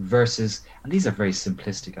 versus, and these are very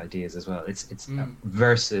simplistic ideas as well. It's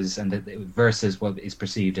versus, and versus what is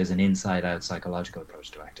perceived as an inside-out psychological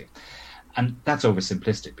approach to acting. And that's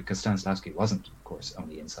oversimplistic, because Stanislavski wasn't, of course,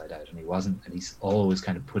 only inside out, and he's always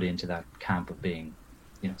kind of put into that camp of being,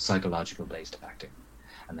 psychological based acting.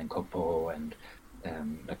 And then Koppo and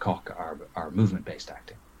Lecoq are movement based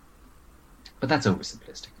acting. But that's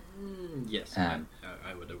oversimplistic. Yes, I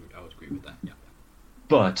would agree with that. Yeah.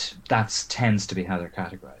 But that tends to be how they're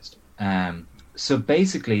categorized. So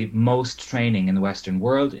basically, most training in the Western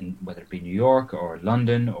world, whether it be New York or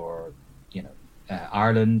London or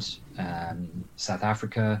Ireland, South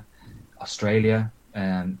Africa, Australia,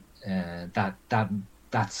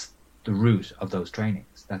 that's the root of those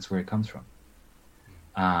trainings. That's where it comes from.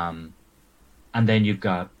 And then you've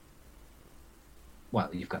got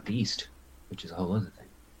the East, which is a whole other thing.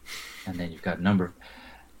 And then you've got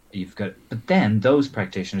but then those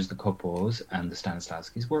practitioners, the Koppos and the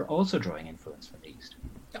Stanislavskis, were also drawing influence from the East.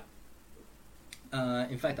 Yeah.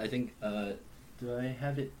 In fact, I think, do I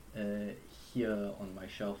have it here on my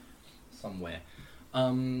shelf somewhere?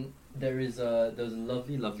 There's a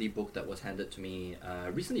lovely book that was handed to me,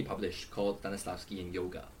 recently published, called Stanislavski in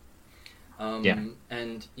Yoga. And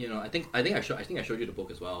I think I showed you the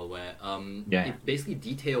book as well, where it basically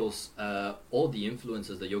details all the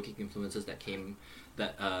influences, the yogic influences that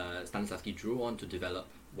Stanislavski drew on to develop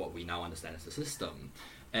what we now understand as the system.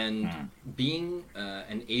 And being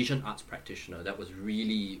an Asian arts practitioner, that was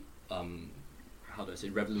really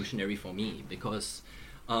revolutionary for me, because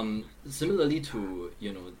similarly to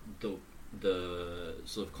the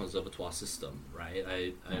sort of conservatoire system, right?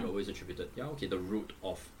 I always attributed, the root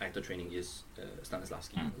of actor training is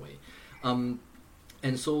Stanislavski in a way.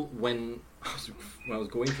 And so when I was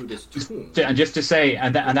going through this too, and just to say,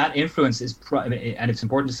 and that influence is, and it's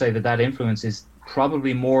important to say that influence is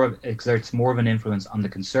probably exerts more of an influence on the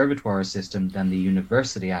conservatoire system than the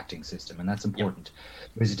university acting system, and that's important.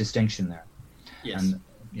 There's a distinction there. Yes. And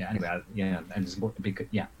and it's important because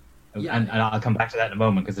and I'll come back to that in a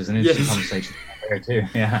moment, because there's an interesting conversation there too.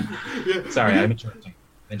 Yeah. Sorry, I'm interrupting.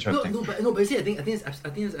 But see, I think it's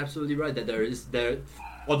absolutely right that there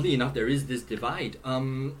oddly enough there is this divide.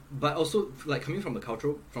 But also, like, coming from a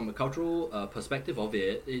cultural perspective of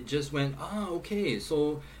it, it just went, okay.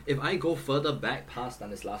 So if I go further back past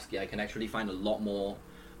Stanislavski, I can actually find a lot more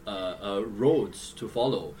roads to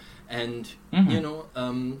follow, and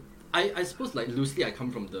I suppose, like, loosely, I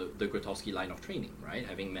come from the Grotowski line of training, right?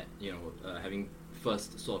 Having met, having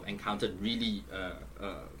first sort of encountered really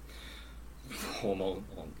formal,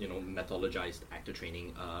 methodologized actor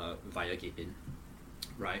training via Aiden,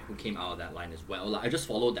 right? Who came out of that line as well. Like, I just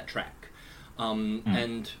followed that track,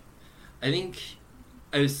 and I think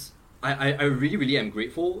I really, really am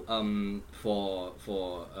grateful for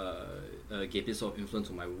Gape's sort of influence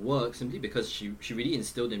on my work, simply because she really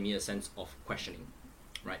instilled in me a sense of questioning.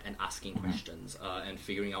 Right, and asking questions, and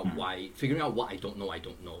figuring out what I don't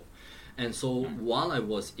know. And so while I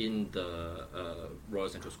was in the Royal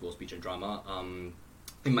Central School of Speech and Drama,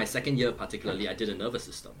 in my second year particularly, I did a nervous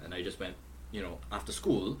system, and I just went, after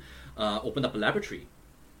school, opened up a laboratory,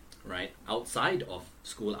 right, outside of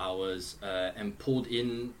school hours, and pulled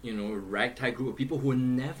in, a ragtag group of people who were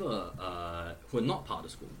not part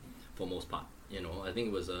of school, for most part. I think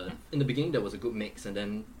it was in the beginning there was a good mix, and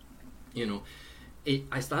then,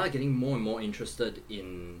 I started getting more and more interested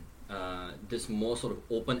in this more sort of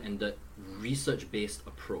open-ended, research-based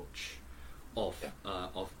approach of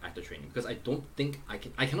actor training, because I don't think I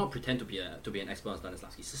cannot pretend to be an expert on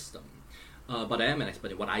Stanislavski's system, but I am an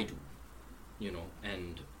expert in what I do,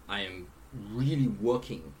 and I am really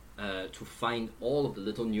working to find all of the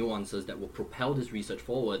little nuances that will propel this research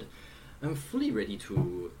forward. I'm fully ready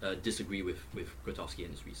to disagree with Grotowski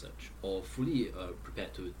and his research, or fully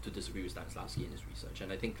prepared to disagree with Stanislavski and his research.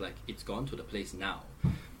 And I think, like, it's gone to the place now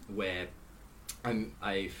where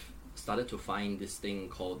I've started to find this thing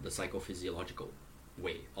called the psychophysiological,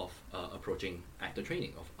 way of approaching actor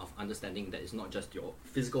training, of understanding that it's not just your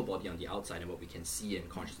physical body on the outside and what we can see and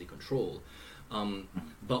consciously control,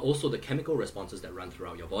 but also the chemical responses that run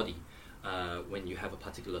throughout your body. When you have a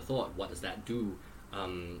particular thought, what does that do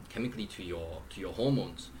chemically to your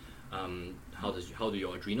hormones? How do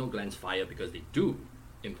your adrenal glands fire? Because they do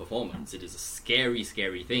in performance. It is a scary,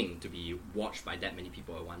 scary thing to be watched by that many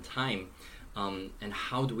people at one time. And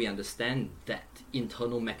how do we understand that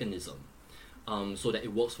internal mechanism so that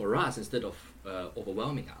it works for us instead of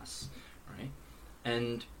overwhelming us, right?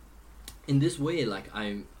 And in this way, like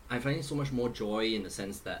I'm finding so much more joy in the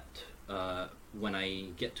sense that when I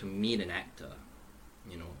get to meet an actor,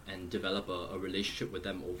 and develop a relationship with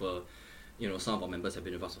them over, some of our members have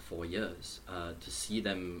been with us for 4 years, to see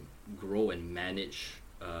them grow and manage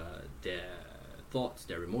their thoughts,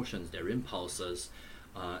 their emotions, their impulses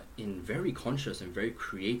in very conscious and very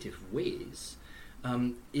creative ways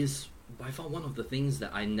is by far one of the things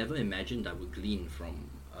that I never imagined I would glean from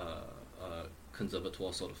a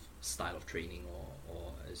conservatoire sort of style of training,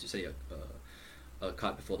 or as you say, a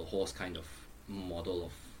cart before the horse kind of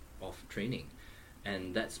model of training.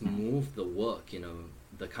 And that's moved the work,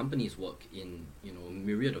 the company's work in, a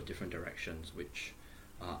myriad of different directions, which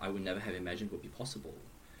I would never have imagined would be possible.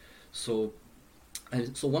 So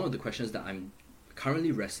one of the questions that I'm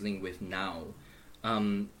currently wrestling with now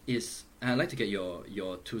is, and I'd like to get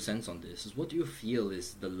your 2 cents on this, is what do you feel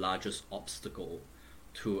is the largest obstacle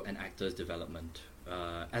to an actor's development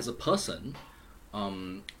as a person,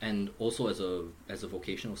 and also as a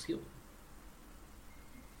vocational skill?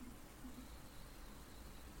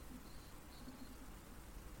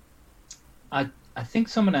 I think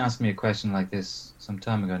someone asked me a question like this some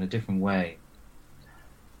time ago in a different way.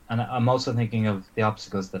 And I'm also thinking of the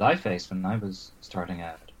obstacles that I faced when I was starting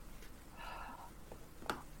out.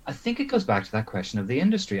 I think it goes back to that question of the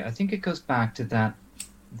industry. I think it goes back to that.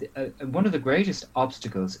 One of the greatest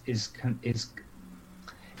obstacles is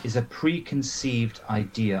a preconceived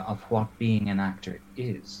idea of what being an actor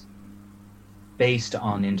is, based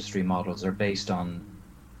on industry models or based on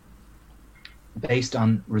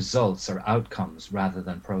results or outcomes rather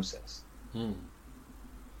than process.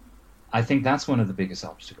 I think that's one of the biggest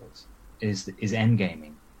obstacles, is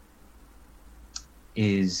endgaming,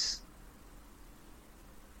 is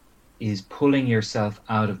pulling yourself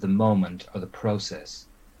out of the moment or the process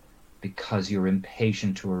because you're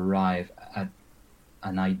impatient to arrive at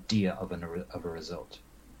an idea of a result.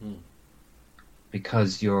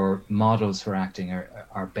 Because your models for acting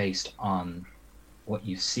are based on what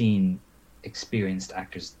you've seen experienced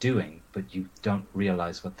actors doing, but you don't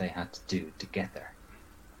realize what they had to do to get there.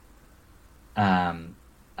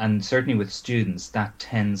 And certainly with students, that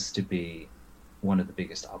tends to be one of the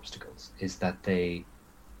biggest obstacles, is that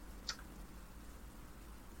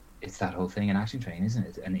it's that whole thing in acting training, isn't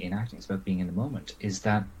it? And in acting, it's about being in the moment, is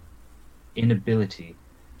that inability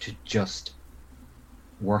to just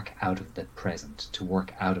work out of the present, to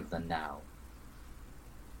work out of the now.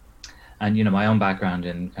 And my own background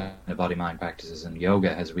in body-mind practices and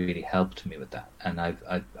yoga has really helped me with that. And I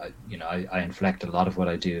inflect a lot of what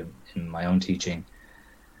I do in my own teaching.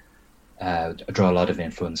 I draw a lot of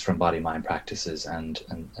influence from body-mind practices and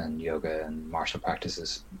yoga and martial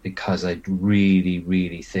practices, because I really,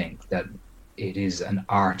 really think that it is an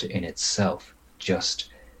art in itself,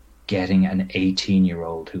 just getting an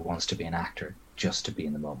 18-year-old who wants to be an actor just to be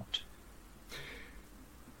in the moment.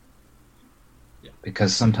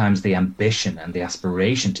 Because sometimes the ambition and the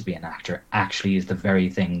aspiration to be an actor actually is the very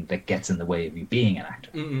thing that gets in the way of you being an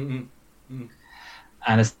actor.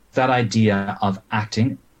 And it's that idea of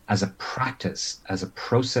acting as a practice, as a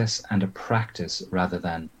process and a practice, rather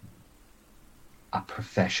than a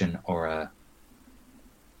profession or a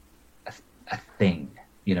thing.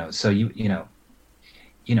 So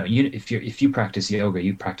if you practice yoga,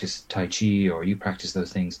 you practice Tai Chi, or you practice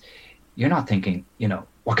those things, you're not thinking,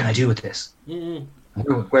 what can I do with this?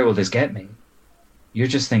 Where will this get me? You're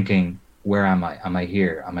just thinking, where am I? Am I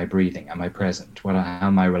here? Am I breathing? Am I present? How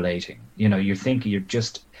am I relating? You're thinking,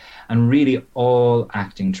 and really all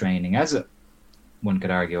acting training, one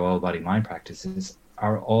could argue all body-mind practices,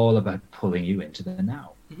 are all about pulling you into the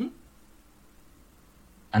now.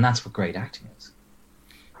 And that's what great acting is.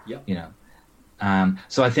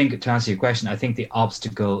 So I think, to answer your question, I think the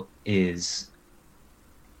obstacle is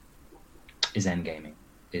endgaming,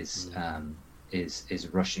 is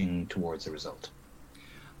rushing towards a result.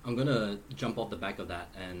 I'm gonna jump off the back of that,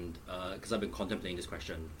 and because I've been contemplating this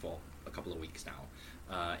question for a couple of weeks now,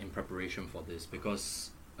 in preparation for this,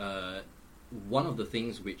 because one of the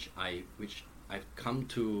things which I've come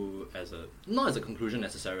to as not as a conclusion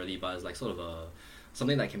necessarily, but as like sort of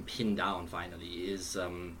something that I can pin down finally is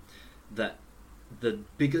that the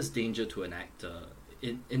biggest danger to an actor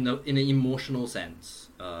in an emotional sense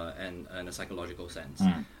and a psychological sense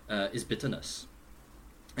is bitterness.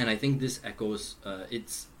 And I think this echoes,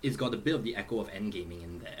 it's got a bit of the echo of endgaming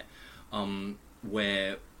in there,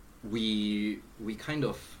 where we kind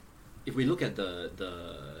of, if we look at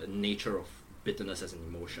the nature of bitterness as an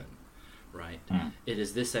emotion, right? It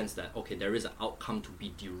is this sense that, okay, there is an outcome to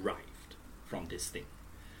be derived from this thing.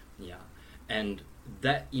 Yeah. And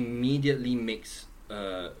that immediately makes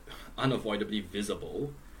unavoidably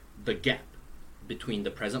visible the gap between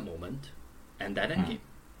the present moment and that endgame,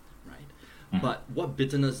 right? But what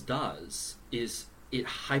bitterness does is it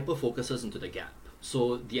hyper-focuses into the gap.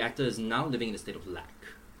 So the actor is now living in a state of lack,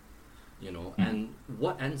 you know, and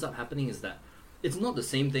what ends up happening is that it's not the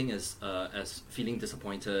same thing as feeling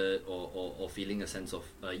disappointed or feeling a sense of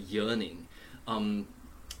yearning.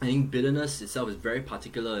 I think bitterness itself is very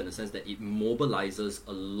particular in the sense that it mobilizes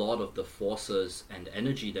a lot of the forces and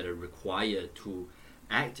energy that are required to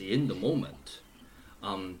act in the moment,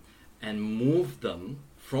 and move them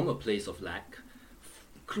from a place of lack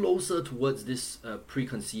closer towards this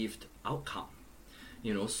preconceived outcome.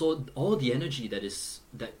 You know, so all the energy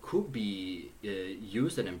that could be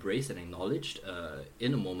used and embraced and acknowledged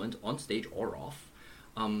in a moment, on stage or off,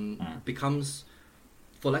 becomes,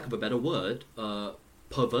 for lack of a better word,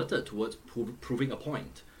 perverted towards proving a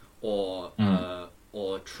point, or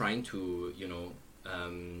trying to, you know,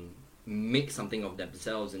 make something of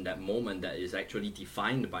themselves in that moment that is actually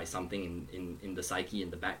defined by something in the psyche in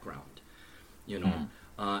the background, you know.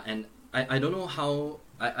 And I don't know how,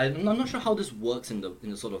 I'm not sure how this works in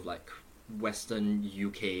the sort of like Western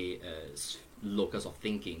UK locus of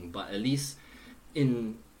thinking, but at least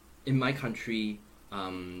in my country,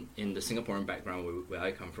 in the Singaporean background where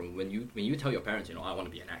I come from, when you tell your parents, you know, I want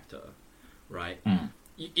to be an actor, right?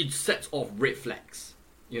 It sets off red flags,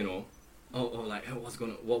 you know. Like,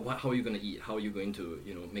 how are you gonna eat? How are you going to,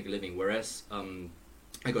 you know, make a living? Whereas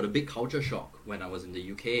I got a big culture shock when I was in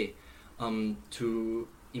the UK, to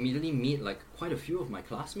immediately meet like quite a few of my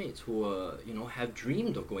classmates who you know, have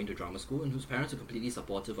dreamed of going to drama school and whose parents are completely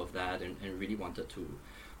supportive of that and really wanted to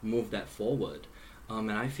move that forward. And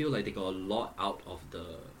I feel like they got a lot out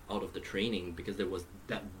of the training because there was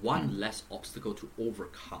that one less obstacle to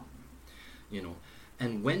overcome, you know.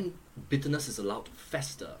 And when bitterness is allowed to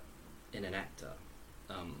fester in an actor,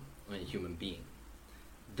 or in a human being,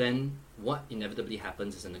 then what inevitably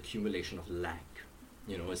happens is an accumulation of lack.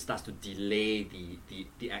 You know, it starts to delay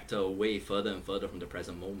the actor away further and further from the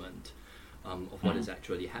present moment of what is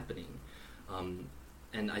actually happening.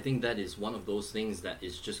 And I think that is one of those things that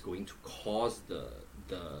is just going to cause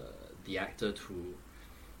the actor to,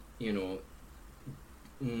 you know,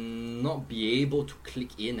 not be able to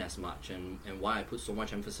click in as much, and why I put so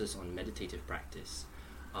much emphasis on meditative practice,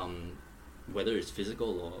 whether it's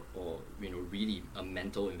physical or you know, really a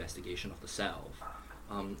mental investigation of the self,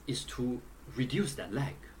 is to reduce that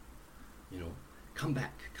lag, you know, come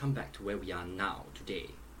back to where we are now today.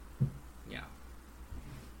 Yeah.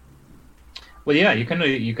 Well, yeah, you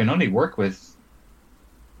can only work with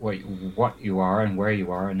what you are and where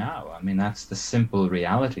you are now. I mean, that's the simple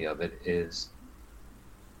reality of it. Is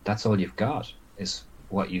that's all you've got, is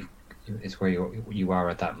where you are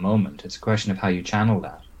at that moment. It's a question of how you channel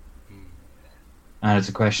that, and it's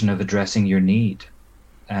a question of addressing your need.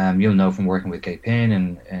 You'll know from working with Kay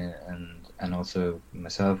Pin and also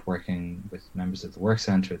myself working with members of the work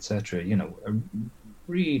center, etc. You know, a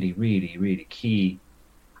really, really, really key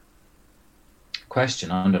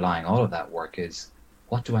question underlying all of that work is,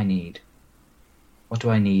 what do I need? What do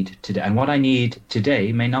I need today? And what I need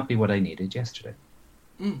today may not be what I needed yesterday.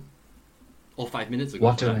 Or 5 minutes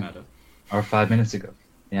ago, for that matter. Or 5 minutes ago,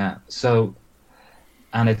 yeah. So,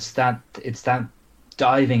 and it's that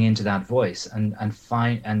diving into that voice and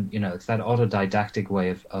you know, it's that autodidactic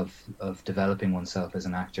way of developing oneself as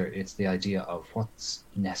an actor. It's the idea of what's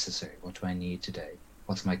necessary, what do I need today,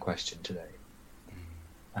 what's my question today,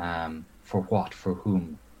 for what, for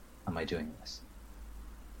whom am I doing this?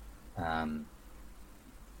 And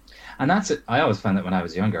that's it. I always found that when I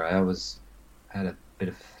was younger, I always had a bit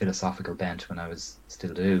of philosophical bent when I was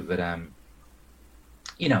still do, but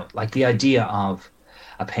you know, like the idea of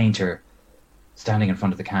a painter standing in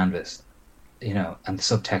front of the canvas, you know, and the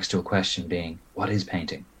subtextual question being, what is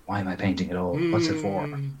painting? Why am I painting at all? What's it for?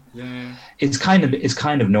 Yeah. It's kind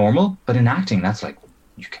of normal, but in acting, that's like,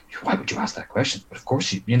 why would you ask that question? But of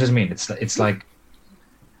course, you know what I mean? It's like,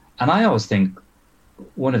 and I always think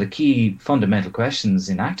one of the key fundamental questions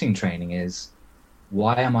in acting training is,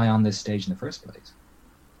 why am I on this stage in the first place?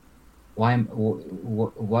 what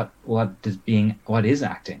is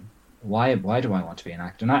acting? Why do I want to be an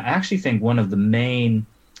actor? And I actually think one of the main,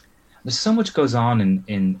 there's so much goes on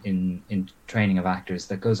in training of actors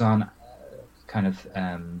that goes on kind of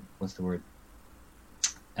what's the word,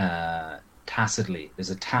 tacitly. There's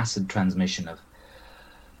a tacit transmission of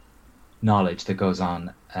knowledge that goes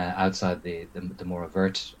on outside the more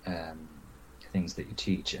overt things that you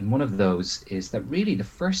teach, and one of those is that really the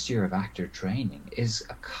first year of actor training is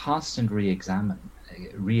a constant re-examining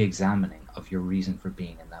of your reason for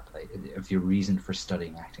being in that place, of your reason for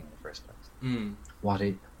studying acting in the first place.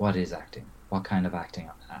 What is acting? What kind of actor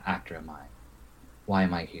am I? Why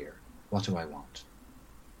am I here? What do I want?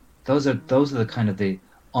 Those are the kind of the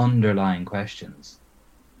underlying questions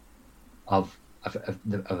of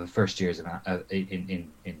the first years of in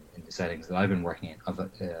the settings that I've been working in of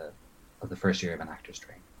the first year of an actor's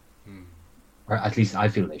training, or at least I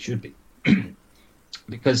feel they should be,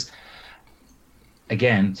 because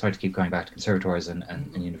again, sorry to keep going back to conservatoires and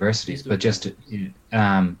universities, but just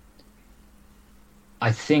I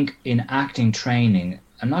think in acting training,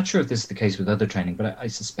 I'm not sure if this is the case with other training, but I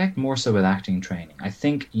suspect more so with acting training. I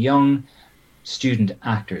think young student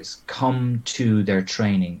actors come to their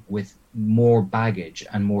training with more baggage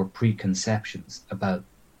and more preconceptions about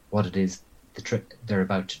what it is they're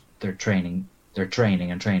about their training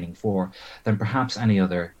and training for than perhaps any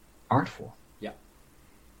other art form. Yeah.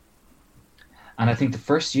 And I think the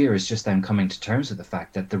first year is just them coming to terms with the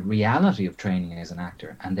fact that the reality of training as an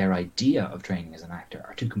actor and their idea of training as an actor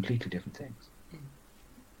are two completely different things.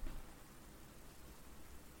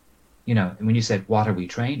 You know, when you said, what are we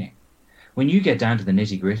training? When you get down to the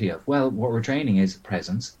nitty-gritty of, well, what we're training is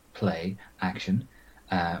presence, play, action,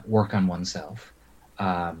 work on oneself,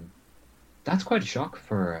 that's quite a shock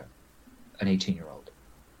for an 18-year-old.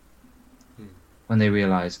 When they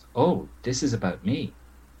realize, oh, this is about me.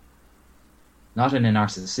 Not in a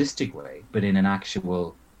narcissistic way, but in an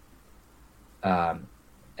actual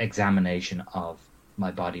examination of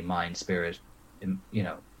my body, mind, spirit. You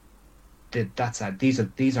know,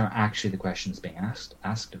 these are actually the questions being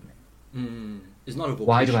asked of me. It's not a vocational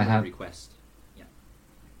Why do I have request.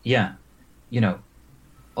 Yeah, you know,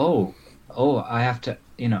 I have to,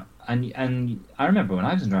 you know, and I remember when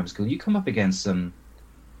I was in drama school, you come up against some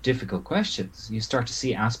difficult questions. You start to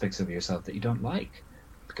see aspects of yourself that you don't like,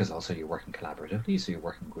 because also you're working collaboratively, so you're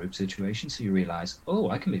working group situations, so you realize,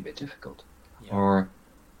 I can be a bit difficult, or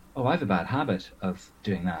I have a bad habit of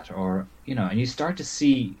doing that, or, you know, and you start to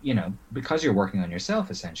see, you know, because you're working on yourself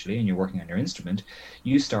essentially, and you're working on your instrument,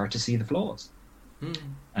 you start to see the flaws.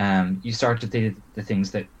 You start to see the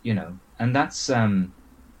things that, you know, and that's a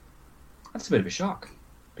bit of a shock,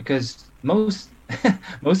 because most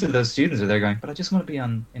of those students are there going, but I just want to be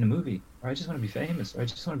in a movie, or I just want to be famous, or I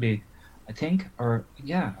just want to be, I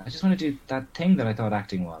just want to do that thing that I thought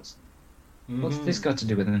acting was. What's this got to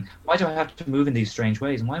do with it? And why do I have to move in these strange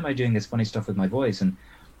ways? And why am I doing this funny stuff with my voice? And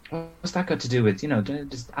what's that got to do with, you know,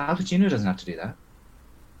 Al Pacino doesn't have to do that.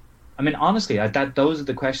 I mean, honestly, those are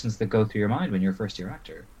the questions that go through your mind when you're a first-year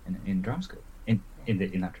actor in drama school, in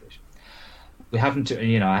that tradition. We haven't,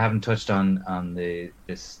 you know, I haven't touched on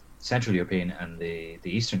this Central European and the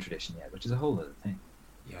Eastern tradition yet, which is a whole other thing.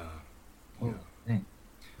 Thing.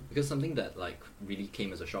 Because something that like really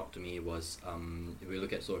came as a shock to me was if we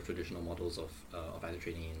look at sort of traditional models of actor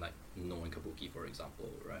training in like No and Kabuki, for example,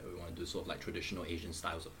 right? We want to do sort of like traditional Asian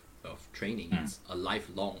styles of training. It's a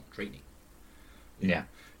lifelong training.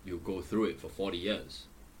 You go through it for 40 years,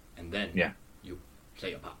 and then you play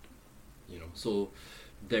your part. You know, so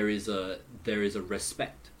there is a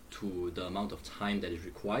respect to the amount of time that is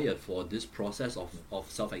required for this process of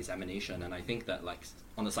self-examination. And I think that like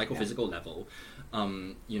on a psychophysical level,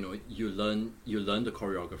 you know, you learn the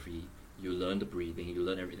choreography, you learn the breathing, you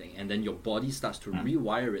learn everything, and then your body starts to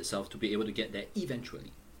rewire itself to be able to get there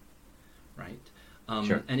eventually, right?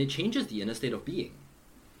 And it changes the inner state of being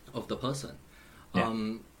of the person.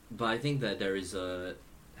 But I think that there is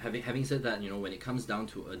having said that, you know, when it comes down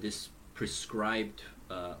to this prescribed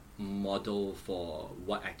model for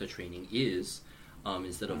what actor training is,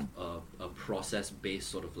 instead of a process-based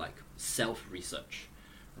sort of like self-research,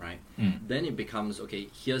 right? Then it becomes, okay,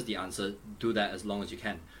 here's the answer, do that as long as you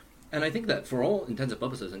can. And I think that for all intents and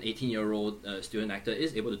purposes, an 18-year-old student actor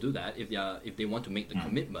is able to do that if they want to make the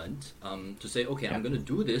commitment to say, okay, I'm going to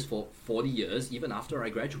do this for 40 years, even after I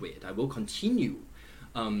graduate. I will continue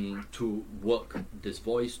to work this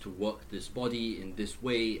voice, to work this body in this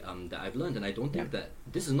way that I've learned. And I don't think that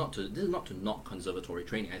this is not to knock conservatory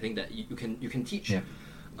training. I think that you can teach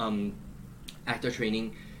actor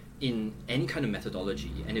training in any kind of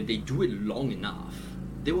methodology, and if they do it long enough,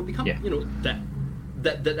 they will become you know,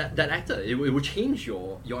 that actor, it will change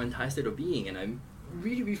your entire state of being. And I'm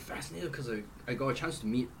really fascinated because I got a chance to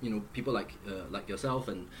meet people like yourself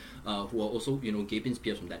and who are also Gapin's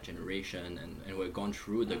peers from that generation and who have gone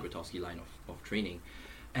through the Grotowski line of training,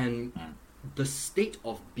 and the state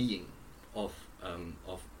of being of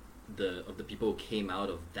the people who came out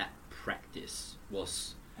of that practice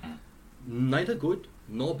was neither good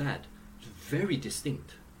nor bad, very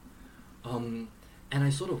distinct. And I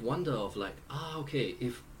sort of wonder of like, okay,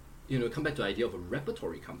 if come back to the idea of a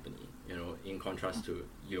repertory company, in contrast to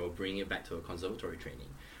bringing it back to a conservatory training,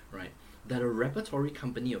 right? That a repertory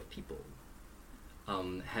company of people,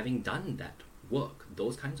 having done that work,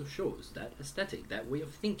 those kinds of shows, that aesthetic, that way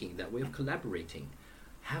of thinking, that way of collaborating,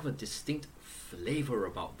 have a distinct flavor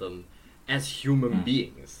about them as human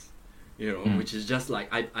beings, which is just like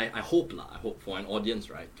I hope for an audience,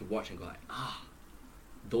 right, to watch and go like,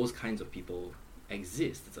 those kinds of people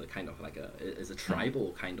exist. It's a kind of like it's a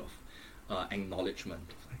tribal kind of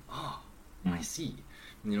acknowledgement of like, I see,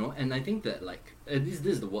 and I think that like this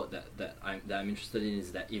is the word that I'm interested in,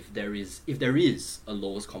 is that if there is a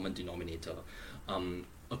lowest common denominator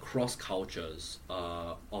across cultures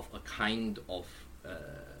of a kind of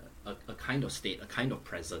state, a kind of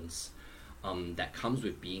presence that comes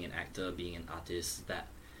with being an actor, being an artist, that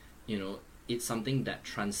it's something that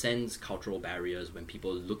transcends cultural barriers. When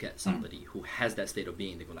people look at somebody who has that state of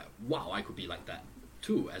being, they go like, wow, I could be like that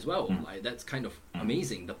too as well. Like, that's kind of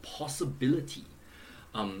amazing. The possibility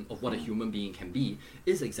of what a human being can be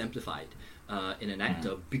is exemplified in an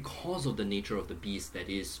actor because of the nature of the beast that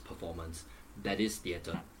is performance, that is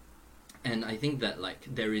theatre. And I think that like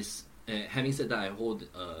there is, having said that, I hold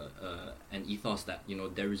an ethos that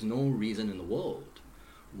there is no reason in the world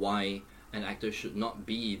why an actor should not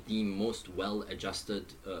be the most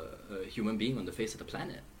well-adjusted human being on the face of the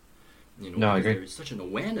planet. No, I agree. There is such an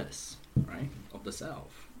awareness, right, of the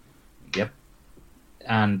self. Yep.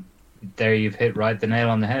 And there you've hit right the nail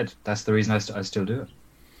on the head. That's the reason I still do it.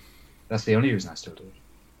 That's the only reason I still do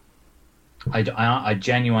it. I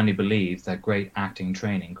genuinely believe that great acting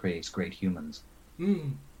training creates great humans.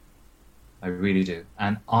 I really do.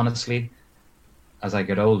 And honestly, as I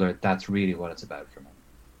get older, that's really what it's about for me.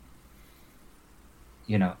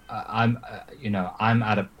 I'm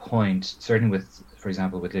at a point, certainly with, for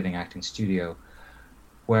example, with Living Acting Studio,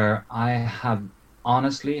 where I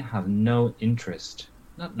honestly have no interest,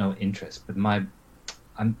 not no interest, but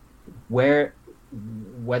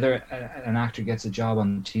whether an actor gets a job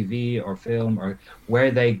on TV or film, or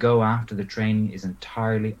where they go after the training, is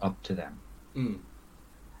entirely up to them.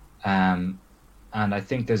 And I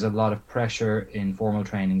think there's a lot of pressure in formal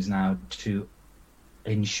trainings now to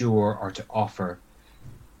ensure or to offer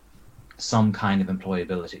some kind of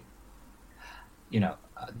employability.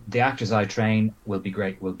 The actors I train will be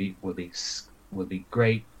great, will be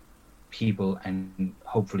great people and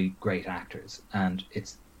hopefully great actors, and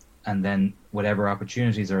then whatever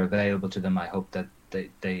opportunities are available to them, I hope that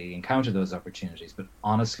they encounter those opportunities. But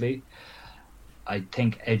honestly, I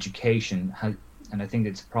think education has, and I think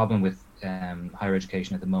it's a problem with higher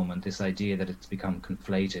education at the moment, this idea that it's become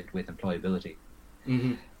conflated with employability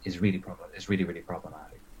is really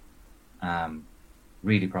problematic.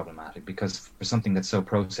 Really problematic, because for something that's so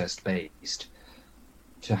process based,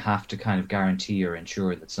 to have to kind of guarantee or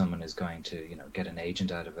ensure that someone is going to get an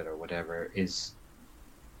agent out of it or whatever it's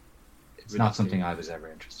reductive. Not something I was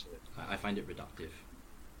ever interested in. I find it reductive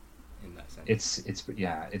in that sense.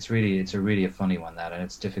 It's a really funny one, that, and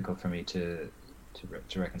it's difficult for me to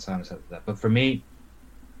reconcile myself with that. But for me,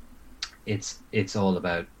 it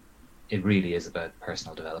really is about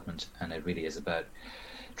personal development, and it really is about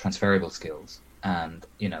transferable skills. And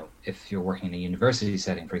if you're working in a university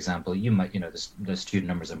setting, for example, you might the student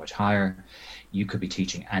numbers are much higher. You could be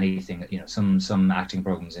teaching anything. Some acting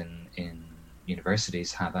programs in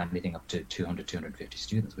universities have anything up to 200, 250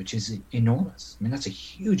 students, which is enormous. I mean, that's a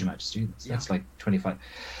huge amount of students. That's like 25.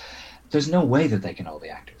 There's no way that they can all be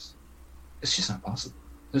actors. It's just not possible.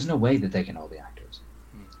 There's no way that they can all be actors.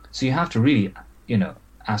 So you have to really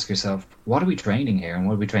ask yourself, what are we training here, and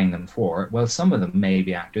what are we training them for? Well, some of them may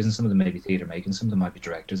be actors, and some of them may be theatre making, some of them might be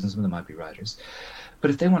directors, and some of them might be writers.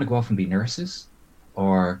 But if they want to go off and be nurses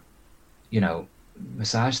or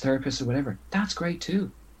massage therapists or whatever, that's great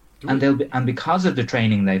too. And because of the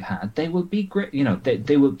training they've had, they will be great.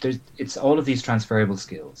 They will. It's all of these transferable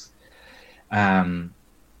skills: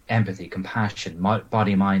 empathy, compassion,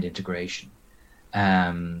 body-mind integration.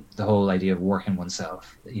 The whole idea of working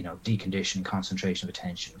oneself, decondition, concentration of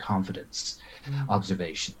attention, confidence,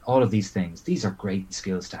 observation, all of these things. These are great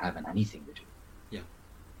skills to have in anything you do. Yeah.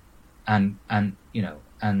 And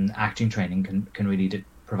acting training can really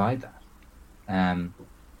provide that. And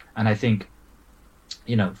I think,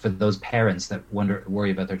 for those parents that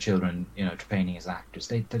worry about their children, training as actors,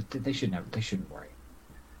 they shouldn't worry.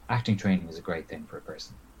 Acting training is a great thing for a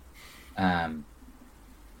person. The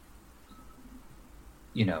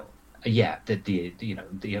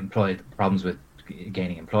problems with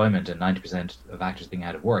gaining employment and 90% of actors being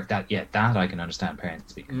out of work, that I can understand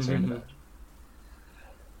parents be concerned about.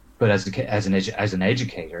 But as an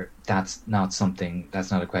educator, that's not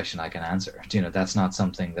a question I can answer. That's not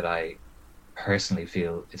something that I personally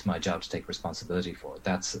feel it's my job to take responsibility for.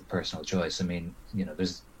 That's a personal choice. I mean,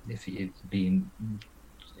 if you've been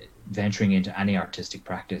venturing into any artistic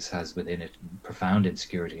practice has within it profound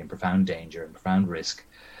insecurity and profound danger and profound risk.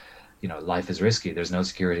 Life is risky. There's no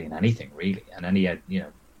security in anything really, and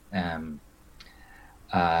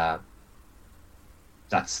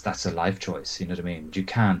that's a life choice. You know what I mean? You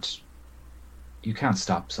can't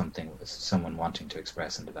stop someone wanting to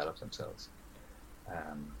express and develop themselves.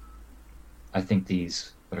 I think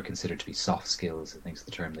these, what are considered to be soft skills, I think is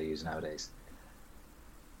the term they use nowadays,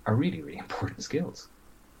 are really, really important skills.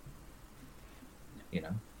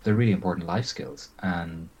 They're really important life skills.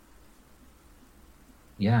 And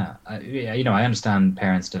I understand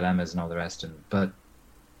parents' dilemmas and all the rest. But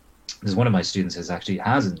there's one of my students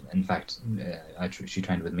in fact, she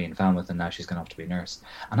trained with me in Falmouth, and now she's gone off to be a nurse.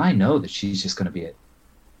 And I know that she's just going to be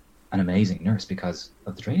an amazing nurse because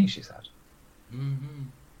of the training she's had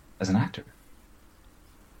as an actor.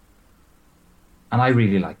 And I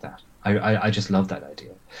really like that. I just love that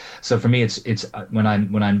idea. So for me, it's when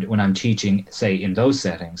I'm teaching, say in those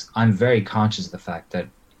settings, I'm very conscious of the fact that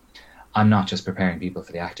I'm not just preparing people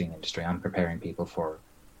for the acting industry. I'm preparing people for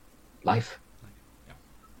life.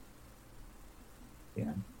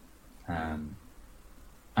 And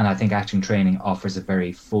I think acting training offers a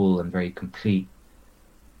very full and very complete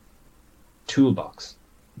toolbox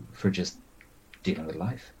for just dealing with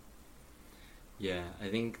life. Yeah, I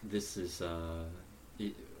think this is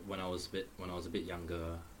when I was a bit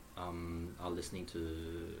younger. I was listening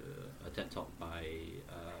to a TED talk by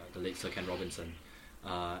the late Sir Ken Robinson,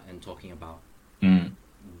 and talking about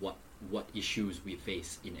what issues we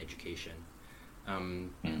face in education,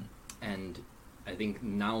 and I think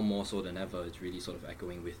now more so than ever, it's really sort of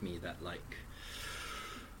echoing with me that like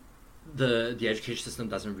the education system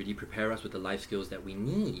doesn't really prepare us with the life skills that we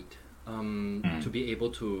need to be able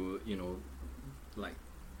to like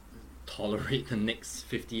tolerate the next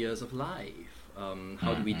 50 years of life.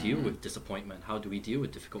 How do we deal with disappointment? How do we deal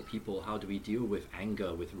with difficult people? How do we deal with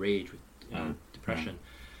anger, with rage, with depression,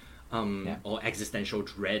 or existential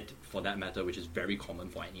dread, for that matter, which is very common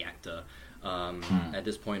for any actor at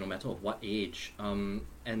this point, no matter of what age.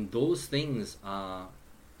 And those things are,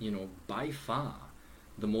 by far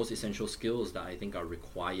the most essential skills that I think are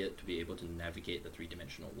required to be able to navigate the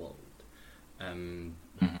three-dimensional world.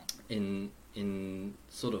 In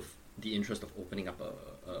sort of the interest of opening up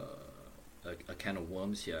a can of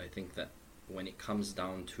worms here, I think that when it comes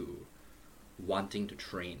down to wanting to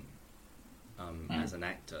train as an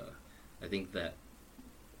actor, I think that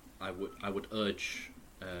I would urge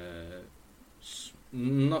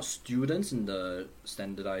not students in the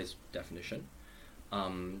standardized definition,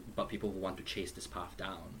 but people who want to chase this path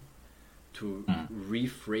down, to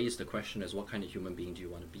rephrase the question as, what kind of human being do you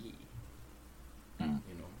want to be?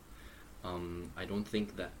 I don't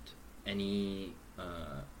think that any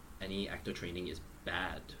actor training is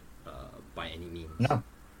bad by any means. No,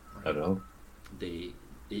 not at all.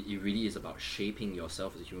 It really is about shaping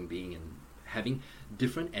yourself as a human being and having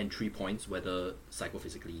different entry points, whether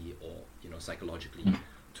psychophysically or psychologically,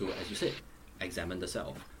 to, as you said, examine the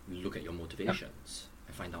self, look at your motivations,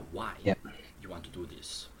 and find out why you want to do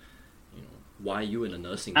this. Why are you in a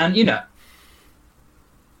nursing? And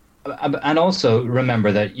and also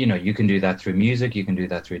remember that you can do that through music, you can do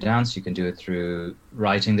that through dance, you can do it through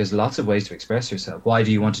writing. There's lots of ways to express yourself. Why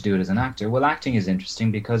do you want to do it as an actor? Well, acting is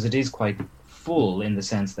interesting because it is quite full in the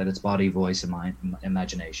sense that it's body, voice, and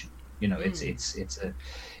imagination.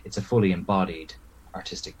 It's a fully embodied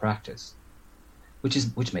artistic practice,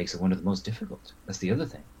 which makes it one of the most difficult. That's the other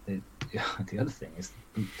thing. The other thing is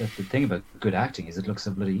that the thing about good acting is it looks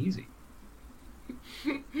so bloody easy.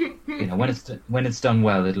 When it's done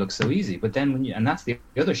well, it looks so easy. But then and that's the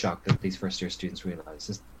other shock that these first year students realize,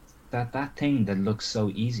 is that thing that looks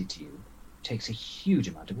so easy to you takes a huge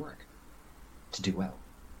amount of work to do well.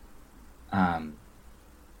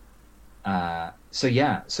 So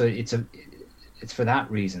it's for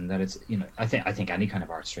that reason that it's I think any kind of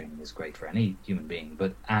arts training is great for any human being,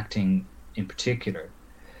 but acting in particular,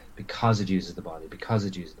 because it uses the body, because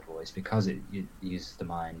it uses the voice, because it uses the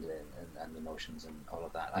mind and the emotions and all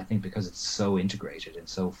of that. I think because it's so integrated and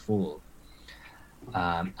so full,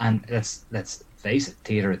 And let's face it,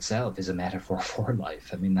 theatre itself is a metaphor for life.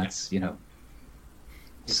 I mean, that's, It's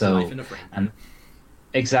so, life in a frame. and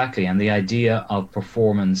exactly, and the idea of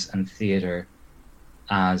performance and theatre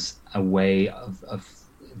as a way of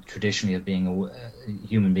traditionally of being a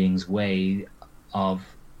human being's way of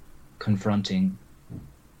confronting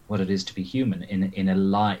what it is to be human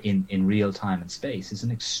in real time and space is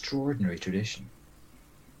an extraordinary tradition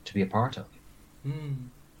to be a part of.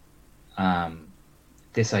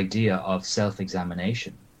 This idea of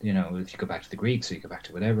self-examination, if you go back to the Greeks or you go back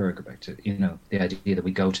to whatever, go back to, the idea that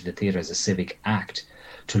we go to the theatre as a civic act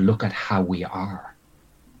to look at how we are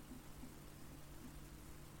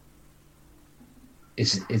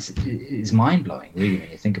is mind-blowing, really,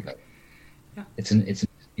 when you think about it. Yeah. It's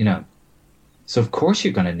so of course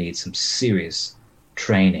you're going to need some serious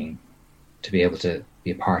training to be able to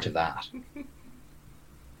be a part of that.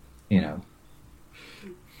 And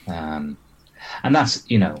that's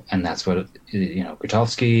what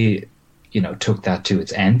Grotowski, took that to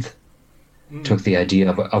its nth. Took the idea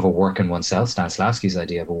of a work in oneself, Stanislavski's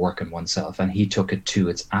idea of a work in oneself, and he took it to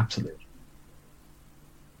its absolute.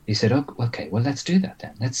 He said, "Oh, okay, well, let's do that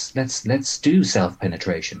then. Let's do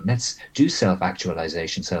self-penetration. Let's do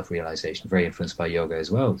self-actualization, self-realization." Very influenced by yoga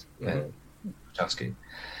as well, Grotowski.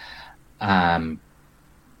 And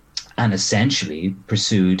essentially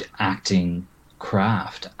pursued acting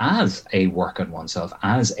craft as a work on oneself,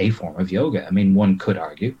 as a form of yoga. I mean, one could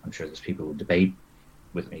argue, I'm sure there's people who debate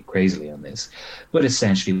with me crazily on this, but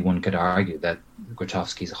essentially one could argue that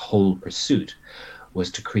Grotowski's whole pursuit was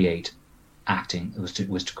to create acting, was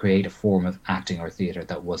to create a form of acting or theatre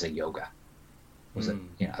that was a yoga, was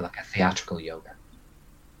like a theatrical yoga.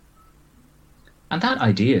 And that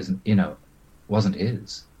idea wasn't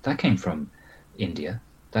his. That came from India.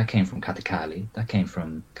 That came from Kathakali. That came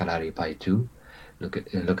from Kalari Paitu. Look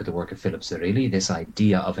at the work of Philip Zerilli. This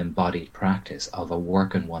idea of embodied practice, of a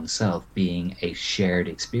work on oneself being a shared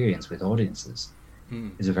experience with audiences,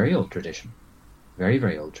 is a very old tradition. Very,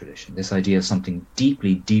 very old tradition. This idea of something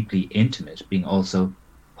deeply, deeply intimate being also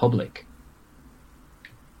public.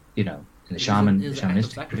 In the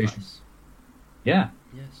shamanistic tradition. Yeah.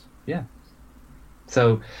 Yes. Yeah.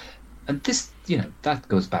 So, and this, that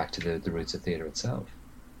goes back to the roots of theatre itself.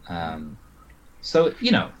 So,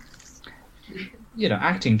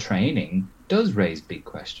 acting training does raise big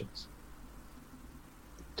questions.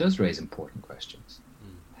 Does raise important questions.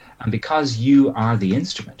 And because you are the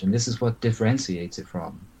instrument, and this is what differentiates it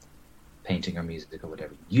from painting or music or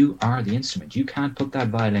whatever, you are the instrument. You can't put that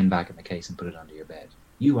violin back in the case and put it under your bed.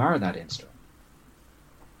 You are that instrument.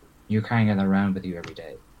 You're carrying it around with you every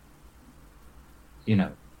day.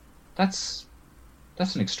 That's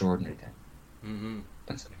an extraordinary thing.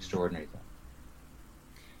 That's an extraordinary thing.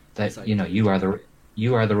 That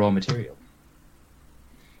you are the raw material.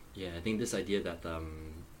 Yeah, I think this idea that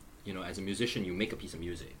as a musician you make a piece of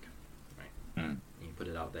music, right? You put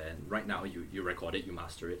it out there, and right now you record it, you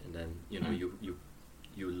master it, and then you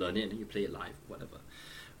learn it and you play it live, whatever,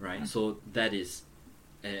 right? So that is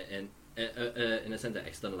in a sense an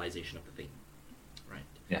externalization of the thing, right?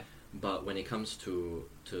 Yeah. But when it comes to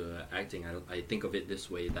acting, I think of it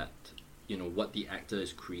this way, that what the actor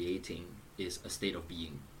is creating is a state of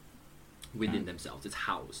being within themselves. It's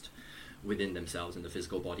housed within themselves in the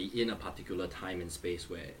physical body in a particular time and space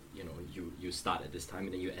where you start at this time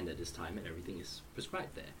and then you end at this time and everything is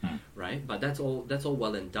prescribed there, right? But that's all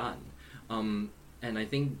well and done, and I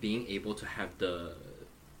think being able to have the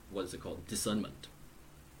discernment,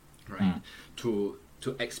 right, to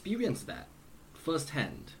experience that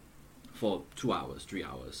firsthand for 2 hours, 3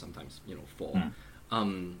 hours, sometimes 4,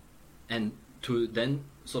 and to then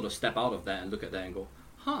sort of step out of that and look at that and go,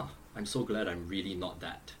 I'm so glad I'm really not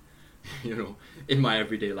that. In my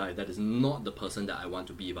everyday life, that is not the person that I want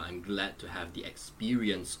to be, but I'm glad to have the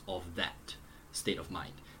experience of that state of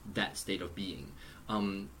mind, that state of being,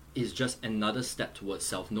 is just another step towards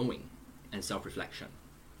self-knowing and self-reflection.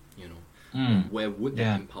 Where would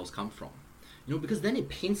that impulse come from? Because then it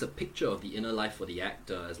paints a picture of the inner life for the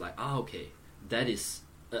actor as like, okay, that is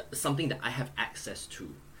something that I have access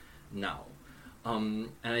to now.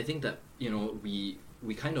 And I think that,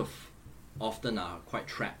 we kind of often are quite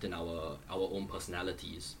trapped in our own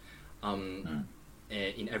personalities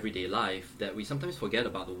in everyday life, that we sometimes forget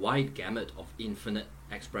about the wide gamut of infinite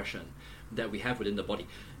expression that we have within the body,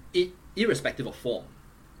 irrespective of form.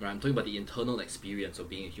 Right? I'm talking about the internal experience of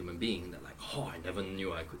being a human being, that like, I never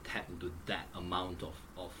knew I could tap into that amount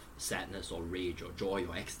of sadness or rage or joy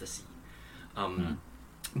or ecstasy.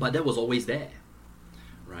 But that was always there,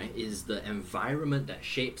 right? Is the environment that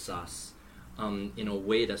shapes us in a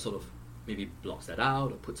way that sort of maybe blocks that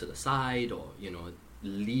out or puts it aside, or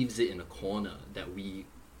leaves it in a corner that we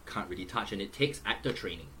can't really touch. And it takes actor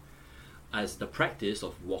training as the practice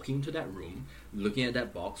of walking to that room, looking at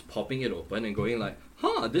that box, popping it open and going like,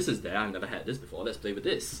 this is there, I've never had this before, let's play with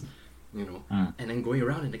this, and then going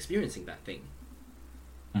around and experiencing that thing.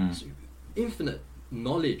 So infinite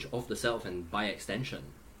knowledge of the self, and by extension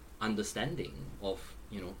understanding of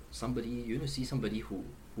somebody, see somebody who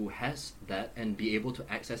has that, and be able to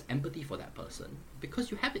access empathy for that person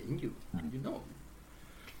because you have it in you.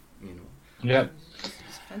 Yeah,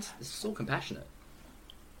 it's so compassionate.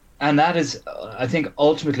 And that is, I think,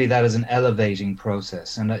 ultimately that is an elevating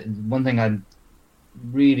process. And one thing I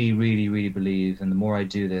really, really, really believe, and the more I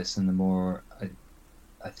do this and the more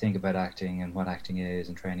I think about acting and what acting is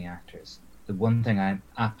and training actors, the one thing I'm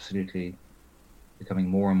absolutely becoming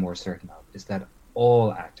more and more certain of is that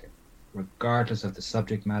all acting, regardless of the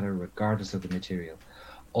subject matter, regardless of the material,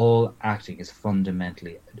 all acting is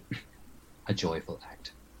fundamentally a joyful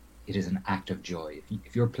act. It is an act of joy.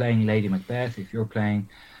 If you're playing Lady Macbeth, if you're playing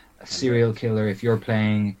a serial killer, if you're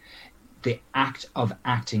playing, the act of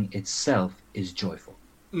acting itself is joyful.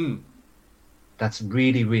 That's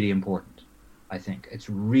really, really important. I think it's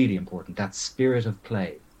really important, that spirit of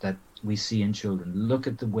play that we see in children. Look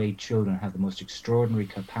at the way children have the most extraordinary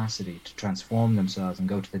capacity to transform themselves and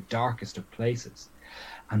go to the darkest of places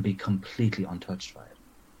and be completely untouched by it.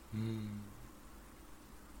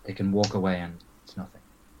 They can walk away and it's nothing.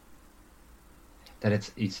 That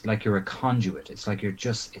it's like you're a conduit. It's like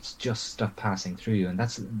it's just stuff passing through you, and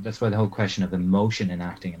that's why the whole question of emotion in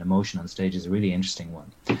acting and emotion on stage is a really interesting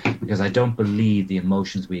one, because I don't believe the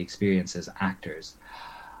emotions we experience as actors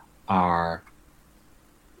are,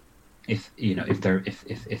 if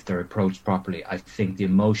they're approached properly, I think the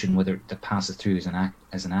emotion whether that passes through as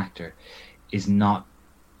an actor is not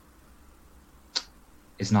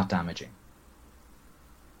damaging.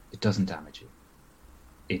 It doesn't damage you.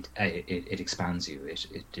 It expands you.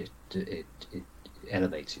 It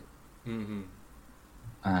elevates you.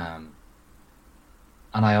 And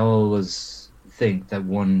I always think that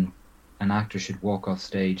an actor should walk off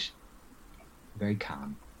stage very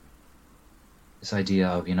calm. This idea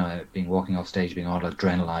of walking off stage, being all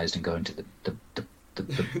adrenalized and going to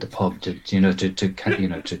the pub to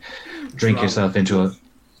drink yourself into a.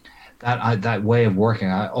 That way of working,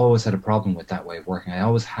 I always had a problem with that way of working. I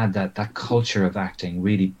always had that culture of acting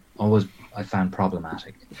really always I found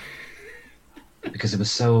problematic because it was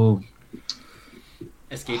so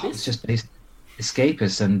escapist. It's just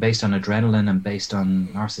escapist and based on adrenaline and based on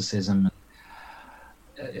narcissism.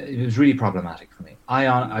 It was really problematic for me.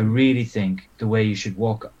 I really think the way you should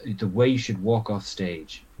walk off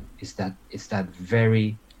stage is that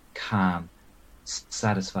very calm,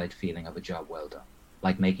 satisfied feeling of a job well done.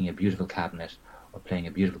 Like making a beautiful cabinet or playing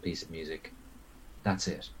a beautiful piece of music. That's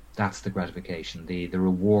it. That's the gratification. The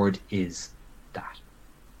reward is that.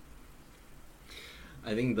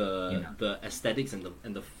 I think the aesthetics and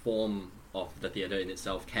the form of the theatre in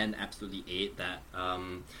itself can absolutely aid that.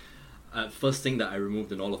 First thing that I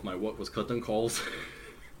removed in all of my work was curtain calls.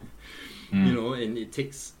 And it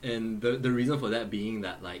takes, and the reason for that being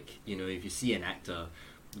that, if you see an actor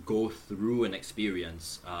go through an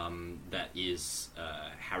experience that is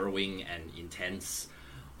harrowing and intense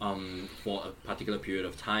for a particular period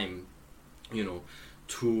of time,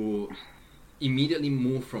 to immediately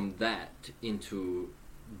move from that into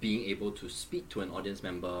being able to speak to an audience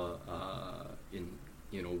member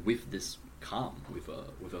with this calm, with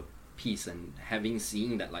a piece, and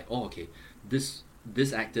seeing that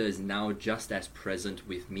this actor is now just as present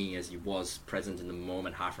with me as he was present in the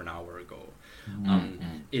moment half an hour ago.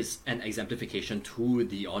 Is an exemplification to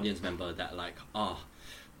the audience member that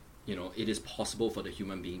it is possible for the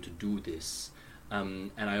human being to do this.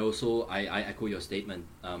 And I echo your statement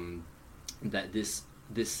that this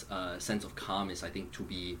sense of calm is, I think, to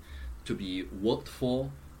be worked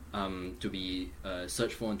for, to be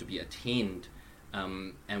searched for, and to be attained.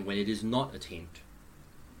 And when it is not attained,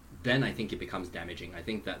 then I think it becomes damaging. I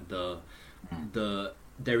think that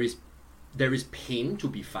there is pain to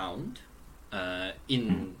be found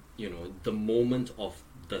in the moment of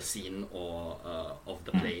the scene or of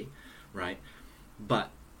the play, right?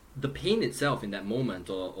 But the pain itself in that moment,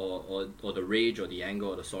 or the rage or the anger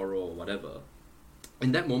or the sorrow or whatever,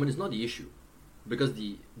 in that moment is not the issue, because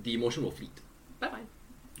the emotion will fleet. Bye bye,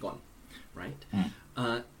 gone, right?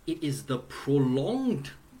 It is the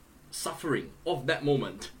prolonged suffering of that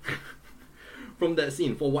moment from that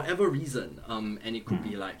scene for whatever reason, and it could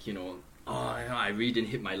be I really didn't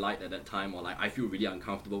hit my light at that time, or I feel really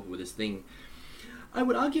uncomfortable with this thing. I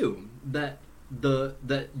would argue that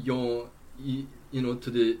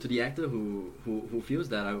to the actor who feels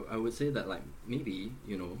that, I would say that, like, maybe,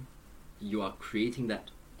 you are creating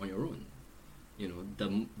that on your own.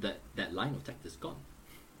 That line of text is gone.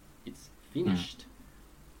 It's finished.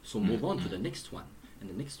 So move on to the next one and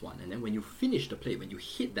the next one, and then when you finish the play, when you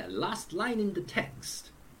hit that last line in the text,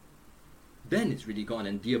 then it's really gone.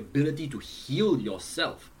 And the ability to heal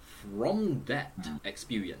yourself from that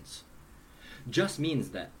experience just means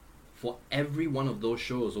that for every one of those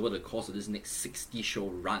shows over the course of this next 60 show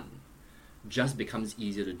run, just becomes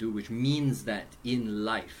easier to do, which means that in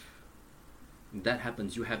life, that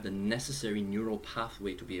happens, you have the necessary neural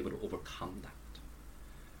pathway to be able to overcome that.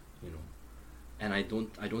 And I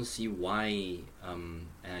don't see why. And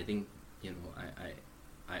I think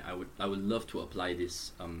I would love to apply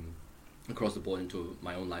this across the board into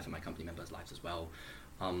my own life and my company members' lives as well,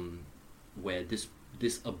 where this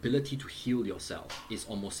ability to heal yourself is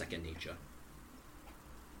almost second nature.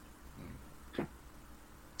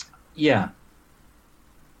 Yeah,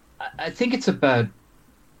 I think it's about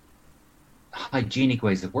hygienic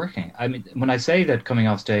ways of working. I mean, when I say that coming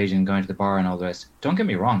off stage and going to the bar and all the rest, don't get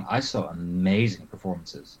me wrong, I saw amazing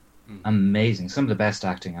performances. Amazing. Some of the best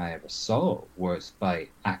acting I ever saw was by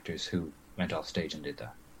actors who went off stage and did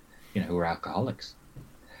that, who were alcoholics.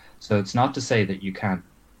 So it's not to say that you can't.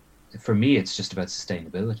 For me, it's just about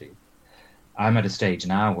sustainability. I'm at a stage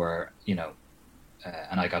now where,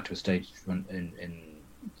 and I got to a stage when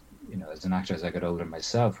as an actor, as I got older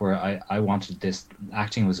myself, where I wanted this.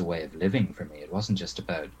 Acting was a way of living for me. It wasn't just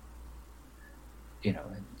about,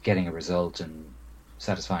 getting a result and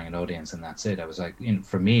satisfying an audience and that's it. I was like,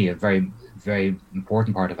 for me, a very, very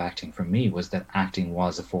important part of acting for me was that acting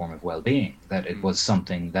was a form of well-being, that it was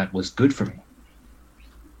something that was good for me.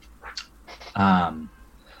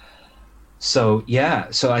 So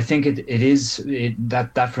I think it is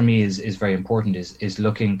that for me is very important, is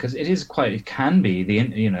looking, because it can be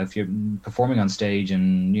if you're performing on stage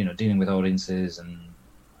and dealing with audiences and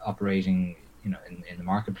operating in the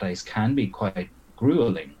marketplace, can be quite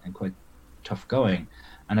grueling and quite tough going.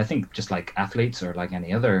 And I think just like athletes or like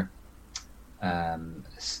any other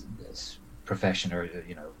profession, or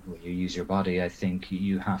where you use your body, I think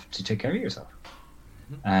you have to take care of yourself.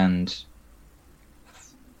 And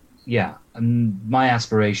my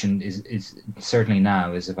aspiration is certainly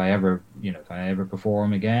now is if I ever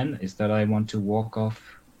perform again, is that I want to walk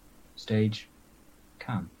off stage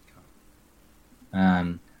calm.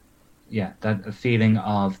 That a feeling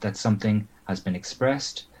of that something has been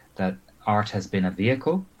expressed, that art has been a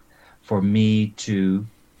vehicle for me to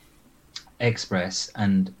express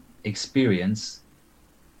and experience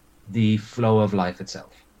the flow of life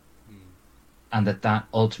itself. And that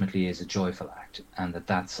ultimately is a joyful act, and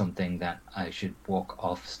that's something that I should walk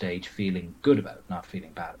off stage feeling good about, not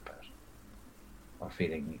feeling bad about, or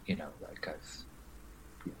feeling like I've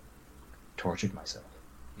tortured myself.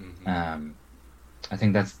 I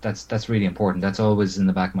think that's really important. That's always in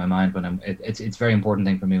the back of my mind when it's a very important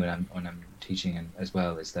thing for me when I'm teaching, and as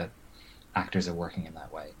well, is that actors are working in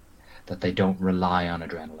that way, that they don't rely on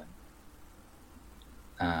adrenaline.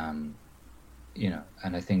 And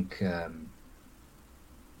I think.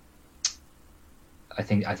 I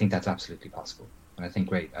think that's absolutely possible, and I think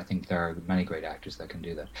there are many great actors that can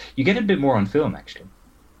do that. You get a bit more on film, actually.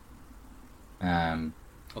 I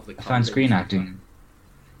find screen acting,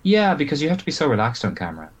 because you have to be so relaxed on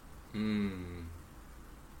camera.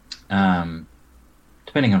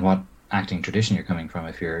 Depending on what acting tradition you're coming from,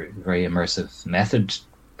 if you're a very immersive method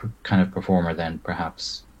kind of performer, then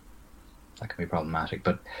perhaps that can be problematic.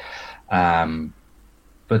 But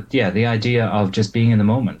the idea of just being in the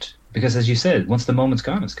moment. Because as you said, once the moment's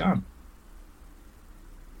gone, it's gone.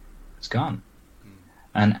 It's gone.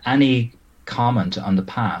 And any comment on the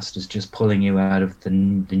past is just pulling you out of the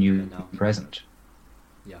new present.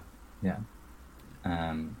 Yeah.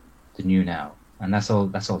 The new now. And that's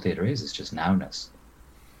all theatre is. It's just nowness.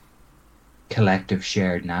 Collective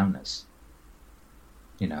shared nowness.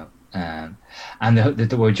 And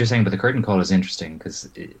what you're saying about the curtain call is interesting, because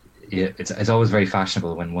it's always very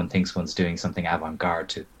fashionable when one thinks one's doing something avant-garde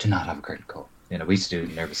to not have a curtain call. We used to do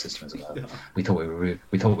the nervous system as well. Yeah. We thought we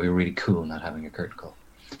were really cool not having a curtain call.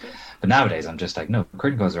 But nowadays I'm just like, no,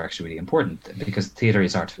 curtain calls are actually really important, because theatre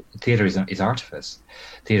is artifice.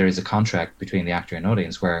 Theatre is a contract between the actor and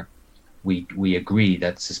audience where we agree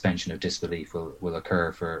that suspension of disbelief will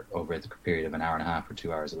occur for over the period of an hour and a half or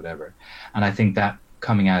 2 hours or whatever. And I think that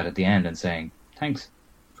coming out at the end and saying thanks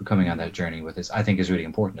for coming on that journey with us, I think is really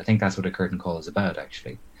important. I think that's what a curtain call is about,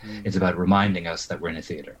 actually. It's about reminding us that we're in a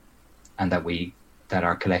theatre, and that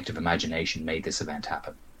our collective imagination made this event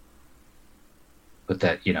happen. But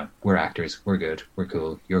that, we're actors, we're good, we're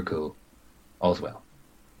cool, you're cool. all's well.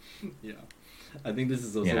 Yeah, I think this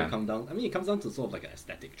is also You know? come down. I mean, it comes down to sort of like an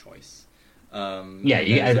aesthetic choice.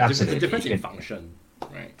 Absolutely. The difference in function,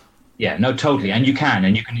 right? Yeah, no, totally. And you can.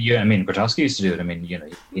 I mean, Grotowski used to do it. I mean,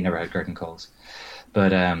 he never had curtain calls.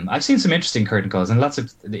 But I've seen some interesting curtain calls, and lots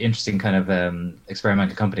of the interesting kind of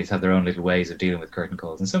experimental companies have their own little ways of dealing with curtain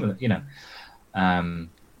calls. And some of them,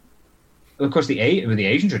 of course, the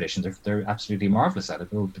Asian tradition, they're absolutely marvelous at it.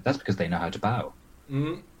 But that's because they know how to bow.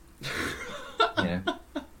 Mm.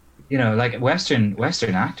 Like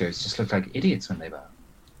Western actors just look like idiots when they bow.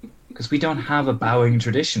 Because we don't have a bowing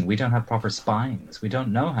tradition. We don't have proper spines. We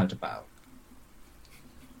don't know how to bow.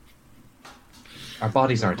 Our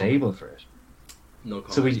bodies aren't able for it. No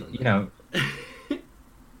comment. So do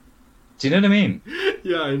you know what I mean?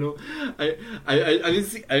 Yeah, I know. I'm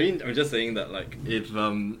just saying that, like, if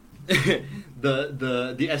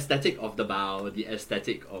the aesthetic of the bow, the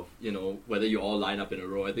aesthetic of whether you all line up in a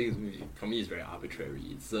row, I think for me is very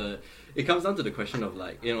arbitrary. It comes down to the question of,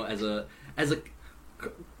 like, as the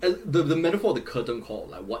metaphor of the curtain call,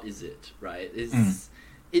 like, what is it, right? It's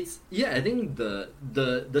I think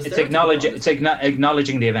it's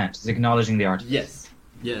acknowledging the event. It's acknowledging the artist.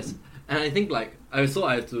 Yes, and I think, like, I have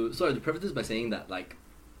to preface this by saying that, like,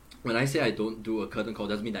 when I say I don't do a curtain call,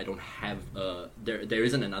 doesn't mean I don't have there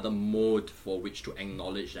isn't another mode for which to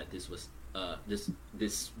acknowledge that this was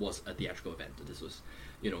this was a theatrical event. This was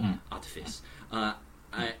artifice.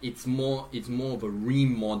 It's more of a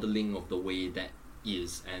remodeling of the way that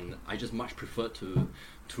is, and I just much prefer to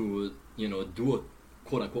do a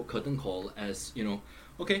quote unquote curtain call as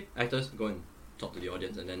okay, actors go and talk to the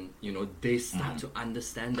audience, and then they start to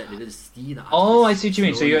understand that it is the artist. Oh, I see what you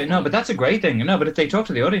mean. So but that's a great thing. But if they talk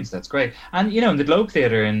to the audience, that's great. And in the Globe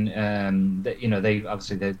Theatre, and they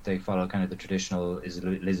obviously they follow kind of the traditional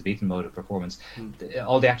Elizabethan mode of performance.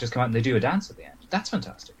 All the actors come out and they do a dance at the end. That's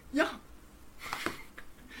fantastic. Yeah.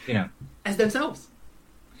 As themselves.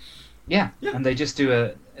 Yeah, and they just do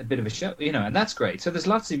a bit of a show, and that's great. So there's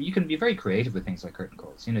lots of, you can be very creative with things like curtain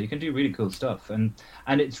calls. You can do really cool stuff, and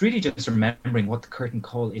it's really just remembering what the curtain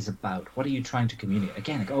call is about. What are you trying to communicate?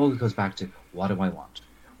 Again, it all goes back to, what do I want?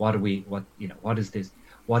 What is this?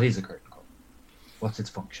 What is a curtain call? What's its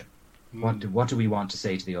function? What do we want to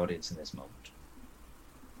say to the audience in this moment?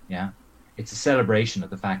 Yeah, it's a celebration of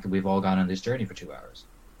the fact that we've all gone on this journey for 2 hours.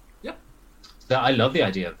 I love the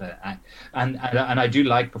idea of that, and I do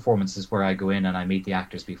like performances where I go in and I meet the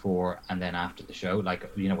actors before and then after the show, like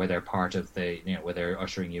where they're part of the where they're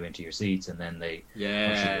ushering you into your seats and then they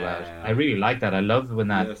usher you out. I really like that. I love when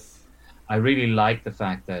that. Yes. I really like the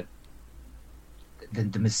fact that the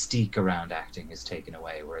mystique around acting is taken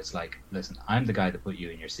away, where it's like, listen, I'm the guy that put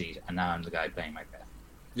you in your seat, and now I'm the guy playing Macbeth.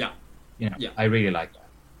 Yeah. I really like that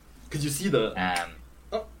because you see the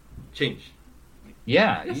change.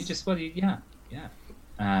 Yeah, yes. You just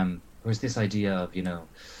whereas this idea of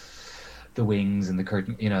the wings and the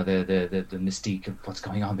curtain, the mystique of what's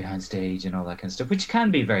going on behind stage and all that kind of stuff, which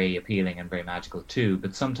can be very appealing and very magical too,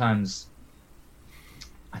 but sometimes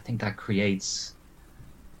I think that creates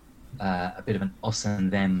a bit of an us and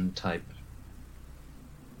them type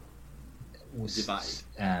divide.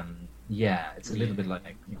 It's a little bit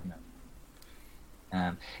like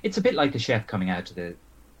it's a bit like the chef coming out to the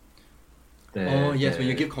when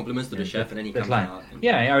you give compliments to the chef and then he comes out.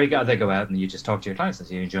 They go out and you just talk to your clients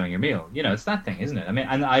as you're enjoying your meal. It's that thing, isn't it? I mean,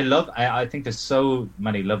 and I think there's so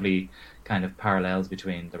many lovely kind of parallels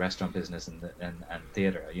between the restaurant business and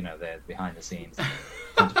theatre. The behind the scenes,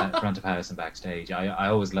 front of house and backstage. I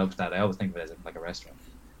always loved that. I always think of it as like a restaurant.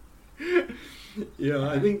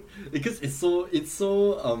 I think because it's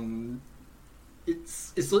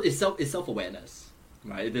self-awareness.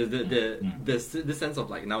 Right, the sense of,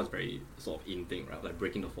 like, now it's very sort of in thing, right? Like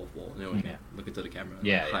breaking the fourth wall. Look into the camera.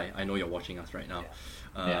 Hi, I know you're watching us right now.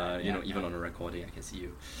 Even on a recording, I can see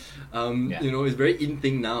you. It's very in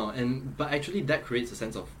thing now, but actually that creates a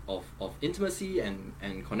sense of intimacy and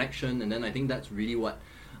connection, and then I think that's really what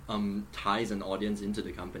ties an audience into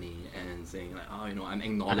the company and saying, like, I'm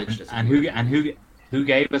acknowledged. Who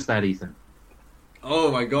gave us that, Ethan? Oh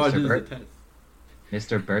my God, this is a test.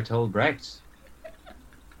 Mr. Bertolt Brecht.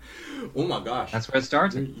 Oh my gosh. That's where it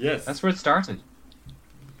started. Yes. That's where it started.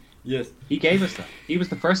 Yes. He gave us that. He was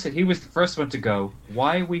the first one to go,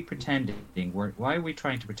 why are we pretending? Why are we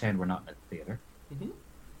trying to pretend we're not in a theatre? Mm-hmm.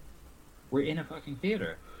 We're in a fucking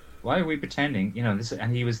theatre. Why are we pretending? This,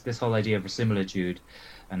 and he was this whole idea of verisimilitude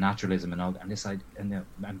and naturalism and all, and this and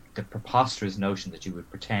the preposterous notion that you would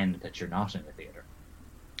pretend that you're not in a theatre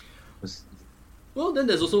was Well, then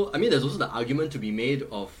there's also, I mean, there's also the argument to be made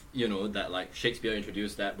of, that like Shakespeare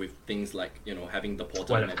introduced that with things like, having the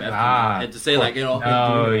porter and Macbeth, and to say like, no,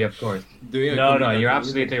 of course, no, you're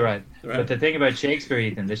absolutely right. Right. But the thing about Shakespeare,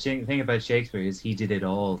 Ethan, thing about Shakespeare is he did it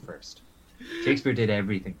all first. Shakespeare did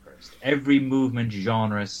everything first. Every movement,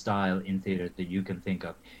 genre, style in theatre that you can think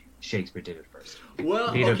of, Shakespeare did it first.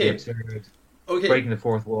 Well, Theatre of the okay. absurd, Okay. breaking the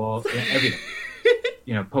fourth wall, everything.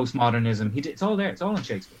 Postmodernism. It's all there. It's all in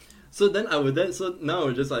Shakespeare. So then I would now I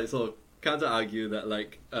would just like counter argue that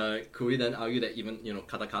like could we then argue that even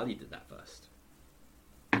Katakali did that first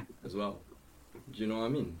as well? Do you know what I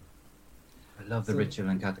mean? I love the ritual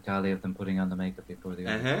in Katakali of them putting on the makeup before the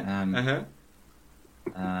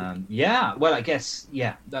yeah, well, I guess,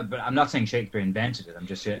 yeah, but I'm not saying Shakespeare invented it. I'm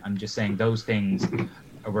just saying those things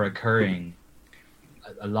were occurring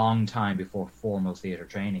a long time before formal theatre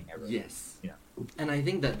training ever. Yes. And I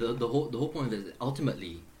think that the whole point of it is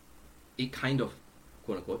ultimately, it kind of,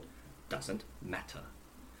 quote unquote, doesn't matter.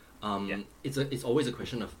 It's always a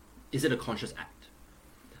question of, is it a conscious act?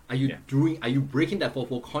 Are you breaking that fourth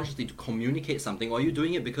wall consciously to communicate something, or are you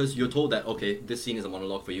doing it because you're told that, okay, this scene is a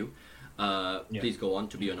monologue for you, please go on,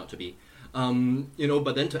 to be or not to be,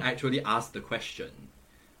 but then to actually ask the question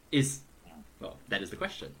that is the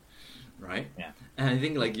question, right? Yeah. And I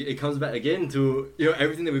think like it comes back again to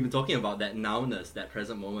everything that we've been talking about, that nowness, that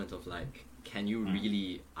present moment of like, can you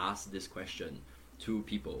really ask this question to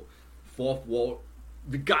people? Fourth wall,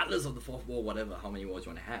 regardless of the fourth wall, whatever, how many walls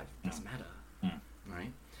you want to have, doesn't matter,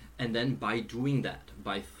 right? And then by doing that,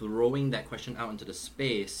 by throwing that question out into the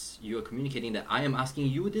space, you are communicating that I am asking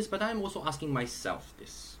you this, but I am also asking myself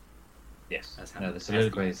this. Yes. The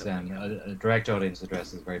soliloquy is a direct audience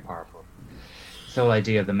address is very powerful. It's the whole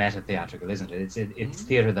idea of the meta-theatrical, isn't it? It's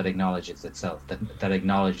theatre that acknowledges itself, that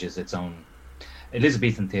acknowledges its own.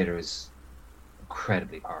 Elizabethan theatre is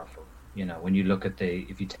incredibly powerful. When you look at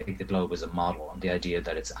if you take the globe as a model, and the idea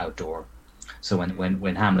that it's outdoor. So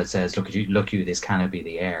when Hamlet says, look you, this cannot be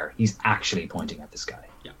the air, he's actually pointing at the sky.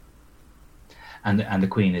 Yeah. And the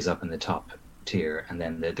queen is up in the top tier, and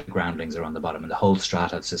then the groundlings are on the bottom, and the whole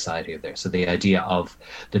strata of society are there. So the idea of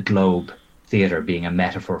the globe theatre being a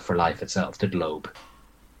metaphor for life itself, the globe.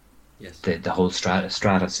 Yes. The whole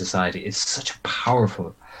strata of society is such a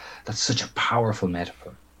powerful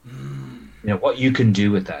metaphor. What you can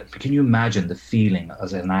do with that. Can you imagine the feeling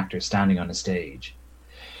as an actor standing on a stage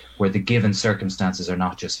where the given circumstances are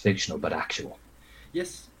not just fictional but actual?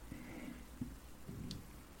 Yes.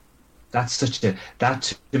 That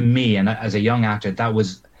to me, and as a young actor,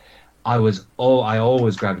 I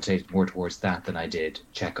always gravitated more towards that than I did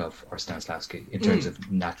Chekhov or Stanislavski in terms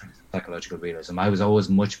of natural psychological realism. I was always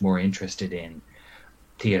much more interested in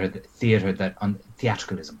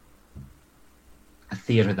theatricalism. A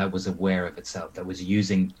theatre that was aware of itself, that was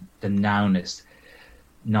using the nowness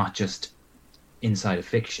not just inside of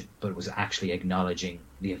fiction, but was actually acknowledging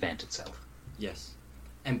the event itself. Yes.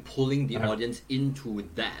 And pulling the audience into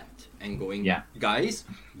that and going, guys,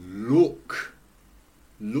 look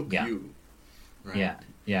you. Right?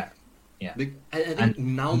 Yeah. I think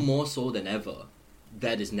now more so than ever,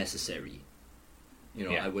 that is necessary.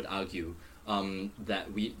 I would argue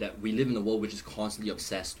that we live in a world which is constantly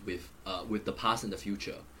obsessed with the past and the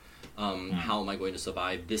future. How am I going to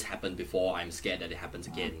survive? This happened before. I'm scared that it happens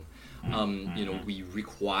again. We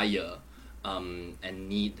require and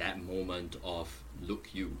need that moment of look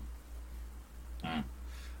you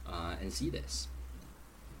and see this.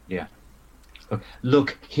 Yeah.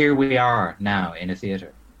 Look, here we are now in a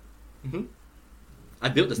theatre. Mm-hmm. I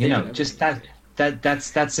built this theatre. Just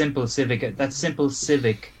that simple civic.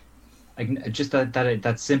 Just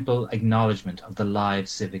that simple acknowledgement of the live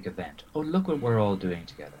civic event. Oh, look what we're all doing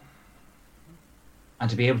together. And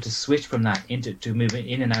to be able to switch from that to move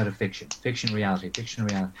in and out of fiction, reality.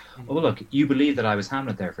 Oh, look, you believe that I was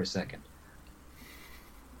Hamlet there for a second.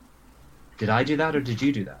 Did I do that, or did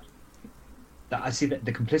you do that? I see that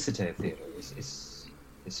the complicity of theatre is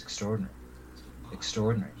extraordinary.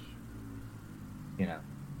 Extraordinary.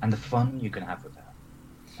 And the fun you can have with that.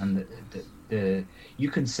 And the you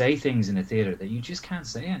can say things in a theatre that you just can't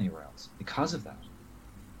say anywhere else because of that.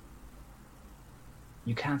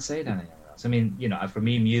 You can't say that anywhere else. I mean, for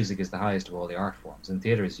me, music is the highest of all the art forms, and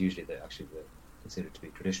theatre is usually considered to be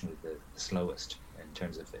traditionally the slowest in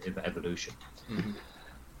terms of evolution. Mm-hmm.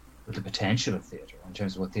 But the potential of theatre, in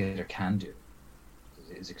terms of what theatre can do,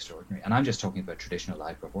 is extraordinary. And I'm just talking about traditional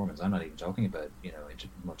live performance. I'm not even talking about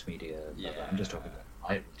multimedia. Yeah. I'm just talking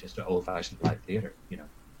about just old-fashioned live theatre.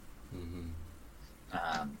 Mm-hmm.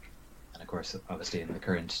 And of course, obviously, in the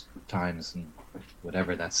current times and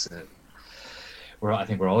whatever, that's I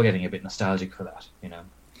think we're all getting a bit nostalgic for that.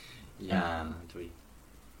 Yeah, totally.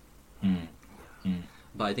 Mm, mm.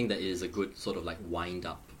 But I think that is a good sort of like wind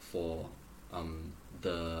up for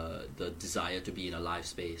the desire to be in a live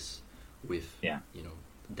space with you know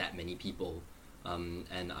that many people, and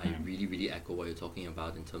I really really echo what you're talking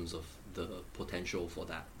about in terms of the potential for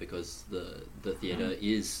that, because the theater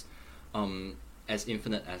is as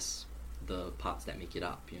infinite as the parts that make it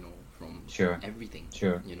up, you know, from everything,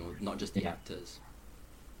 you know, not just the actors.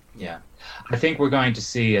 Yeah, I think we're going to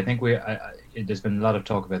see. I think there's been a lot of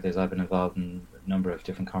talk about this. I've been involved in a number of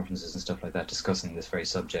different conferences and stuff like that, discussing this very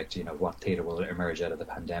subject. You know, what theatre will emerge out of the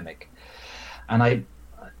pandemic, and I'm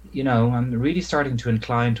really starting to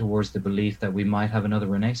incline towards the belief that we might have another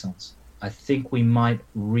renaissance. I think we might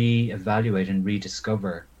re-evaluate and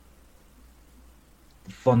rediscover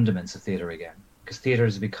the fundaments of theatre again, because theatre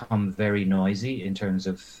has become very noisy in terms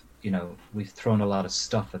of, you know, we've thrown a lot of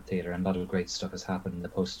stuff at theatre, and a lot of great stuff has happened in the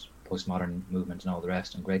postmodern movement and all the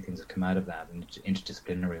rest, and great things have come out of that, and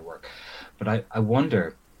interdisciplinary work. But I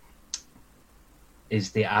wonder,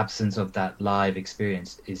 is the absence of that live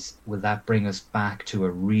experience, will that bring us back to a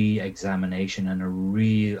re-examination and a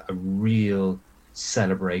real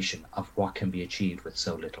celebration of what can be achieved with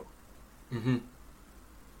so little? Mm-hmm.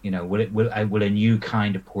 You know, will a new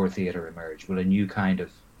kind of poor theatre emerge? Will a new kind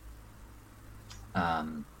of a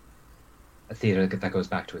theatre that goes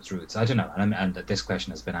back to its roots? I don't know. And this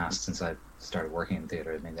question has been asked since I started working in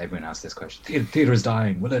theatre. I mean, everyone asks this question: theatre is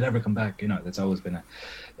dying. Will it ever come back? You know, that's always been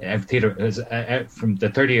theatre. From the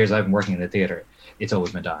 30 years I've been working in the theatre, it's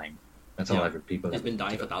always been dying. That's all I've heard people. It's been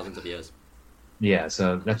dying for thousands of years. Yeah,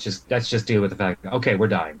 so let's just deal with the fact. Okay, we're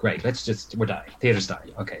dying. Great. We're dying. Theatre's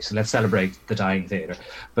dying. Okay, so let's celebrate the dying theatre.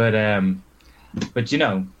 But you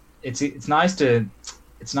know, it's nice to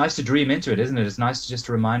dream into it, isn't it? It's nice just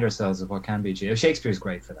to remind ourselves of what can be achieved. Shakespeare's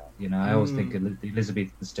great for that. You know, I always think the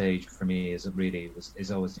Elizabethan stage for me is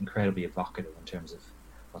always incredibly evocative in terms of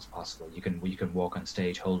what's possible. You can walk on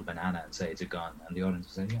stage, hold a banana, and say it's a gun, and the audience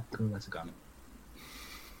will say, "Yeah, cool, that's a gun."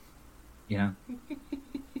 You know.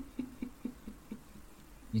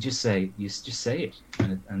 You just say it,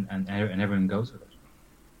 and everyone goes with it.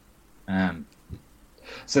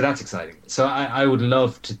 So that's exciting. So I would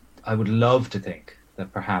love to think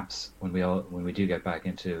that perhaps when we do get back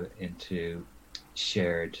into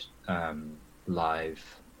shared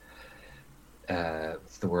live,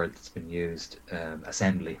 what's the word that's been used,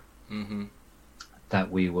 assembly, that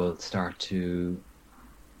we will start to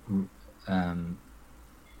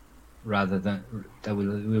rather than that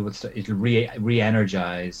we will start, it'll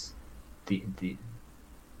re-energize the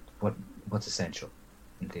what's essential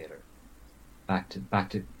in theatre, back to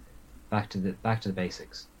the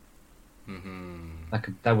basics.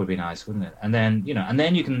 That would be nice, wouldn't it? And then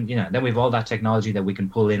you can, then we've all that technology that we can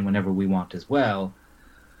pull in whenever we want as well,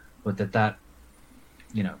 but that's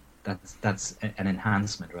an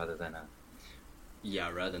enhancement rather than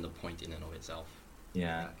the point in and of itself.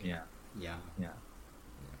 Yeah.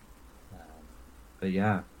 But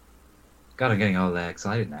God, I'm getting all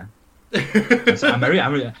excited now. So I'm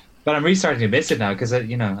really starting to miss it now, because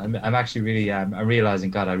I'm actually really I'm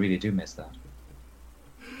realizing, God, I really do miss that.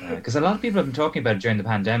 Because a lot of people have been talking about it during the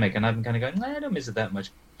pandemic, and I've been kind of going, I don't miss it that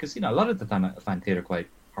much, because a lot of the time I find theatre quite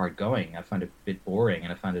hard going. I find it a bit boring,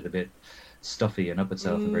 and I find it a bit stuffy and up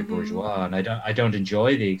itself and very bourgeois, and I don't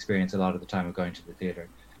enjoy the experience a lot of the time of going to the theatre.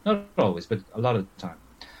 Not always, but a lot of the time.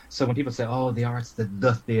 So when people say, "Oh, the arts, the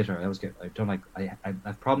theatre," I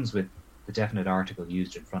have problems with the definite article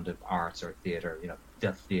used in front of arts or theatre.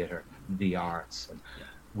 The theatre, the arts, and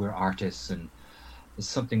we're artists, and there's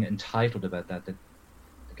something entitled about that I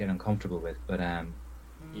get uncomfortable with. But and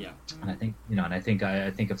I think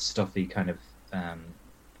I think of stuffy kind of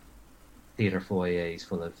theatre foyers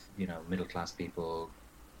full of middle class people.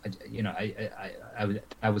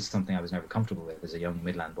 I was something I was never comfortable with as a young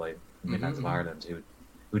Midland boy, Midlands of Ireland,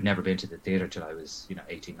 who'd never been to the theatre till I was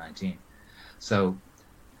 18, 19. So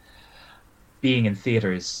being in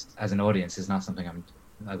theatres as an audience is not something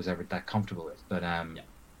I was ever that comfortable with. But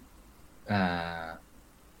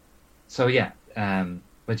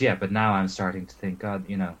but now I'm starting to think, God,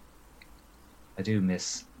 I do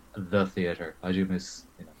miss the theatre. I do miss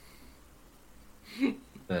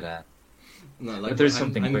but no, like, but there's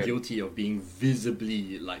something I'm weird. guilty of being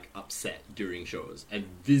visibly upset during shows and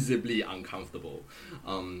visibly uncomfortable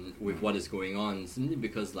with what is going on, simply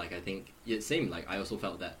because I think same, I also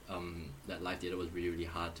felt that that live theatre was really really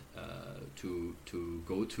hard to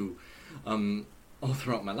go to all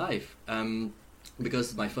throughout my life,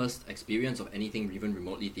 because my first experience of anything even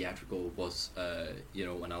remotely theatrical was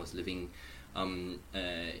when I was living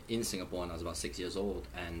in Singapore, and I was about 6 years old,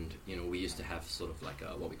 and we used to have sort of like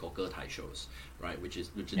what we call Getai shows, right, which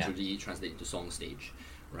literally translated to song stage,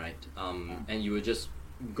 right, and you would just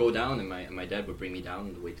go down, and my dad would bring me down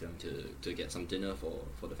on the way to get some dinner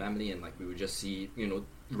for the family, and like we would just see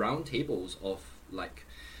round tables of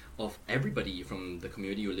everybody from the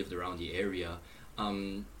community who lived around the area,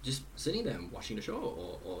 just sitting there and watching the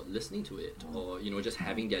show or listening to it, or just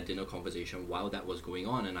having their dinner conversation while that was going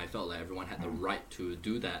on. And I felt like everyone had the right to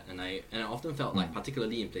do that, and I often felt like,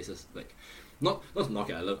 particularly in places like, not to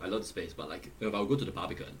knock it, I love the space, but like if I would go to the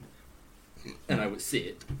Barbican and I would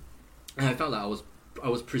sit, and I felt like I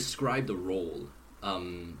was prescribed a role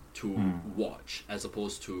to watch, as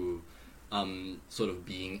opposed to sort of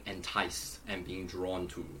being enticed and being drawn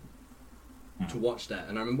to watch that.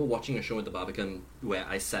 And I remember watching a show at the Barbican where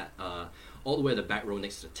I sat all the way at the back row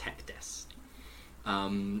next to the tech desk,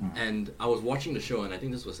 and I was watching the show, and I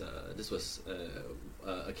think this was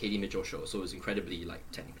a Katie Mitchell show, so it was incredibly like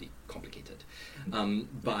technically complicated,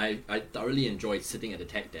 but I thoroughly enjoyed sitting at the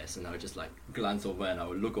tech desk, and I would just like glance over and I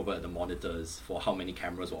would look over at the monitors for how many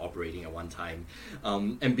cameras were operating at one time,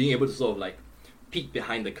 and being able to sort of like peek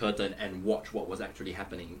behind the curtain and watch what was actually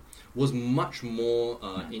happening was much more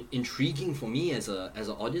intriguing for me as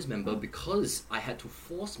an audience member, because I had to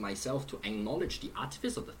force myself to acknowledge the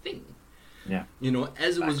artifice of the thing,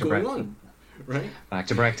 as it was going on. Right. Back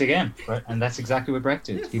to Brecht again, right? And that's exactly what Brecht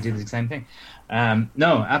did. He did the same thing.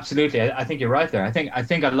 No, absolutely. I think you're right there. I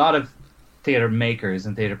think a lot of theatre makers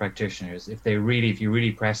and theatre practitioners, if you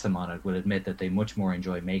really press them on it, will admit that they much more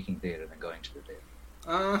enjoy making theatre than going to the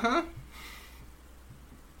theatre.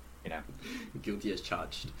 Guilty as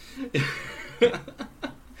charged. Yeah.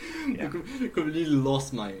 Completely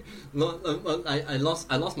lost my. I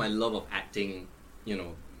lost my love of acting.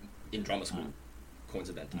 In drama school,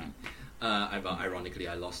 coincidentally. Ironically,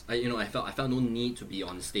 I lost. I felt no need to be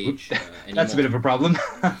on stage anymore. That's a bit of a problem.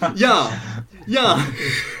 yeah,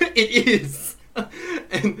 it is.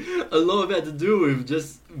 And a lot of it had to do with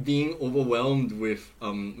just being overwhelmed with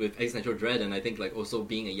existential dread, and I think like also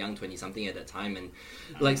being a young 20-something at that time, and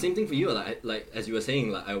like same thing for you. Like as you were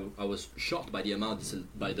saying, like I was shocked by the amount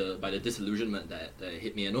by the disillusionment that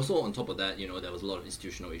hit me, and also on top of that, there was a lot of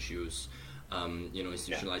institutional issues.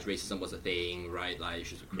 Institutionalized racism was a thing, right? Like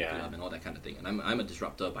issues with curriculum and all that kind of thing. And I'm a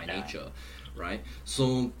disruptor by nature, right?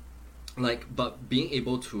 So, like, but being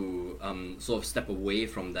able to sort of step away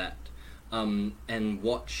from that and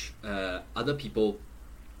watch other people,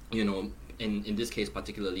 in this case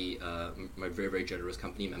particularly my very, very generous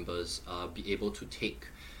company members, be able to take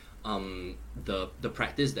the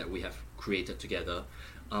practice that we have created together,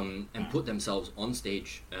 and put themselves on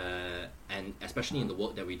stage, and especially in the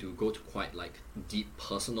work that we do, go to quite like deep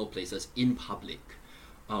personal places in public,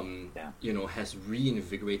 has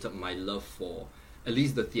reinvigorated my love for at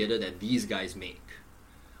least the theatre that these guys make.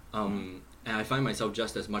 And I find myself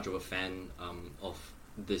just as much of a fan of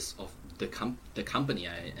the company.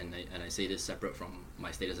 I say this separate from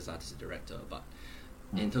my status as artistic director, but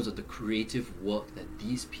in terms of the creative work that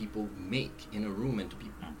these people make in a room, and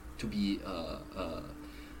to be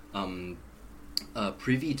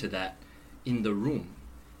privy to that in the room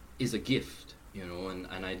is a gift,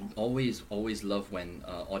 and I always love when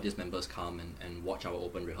audience members come and watch our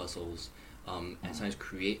open rehearsals, and sometimes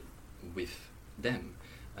create with them.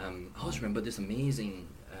 I always remember this amazing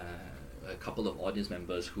a couple of audience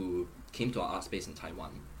members who came to our art space in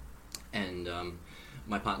Taiwan, and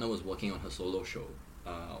my partner was working on her solo show,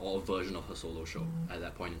 or a version of her solo show at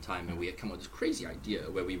that point in time, and we had come up with this crazy idea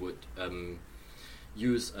where we would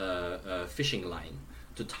use a fishing line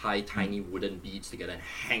to tie tiny wooden beads together and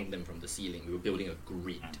hang them from the ceiling. We were building a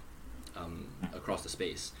grid across the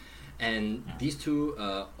space, and these two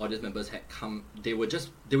audience members had come. They were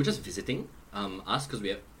just visiting us, because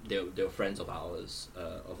they were friends of ours,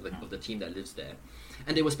 of the team that lives there,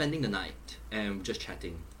 and they were spending the night and just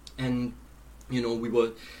chatting. And we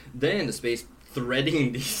were there in the space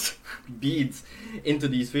threading these beads into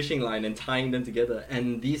these fishing line and tying them together,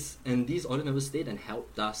 and these audience members stayed and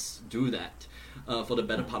helped us do that for the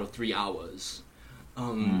better part of 3 hours.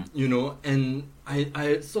 And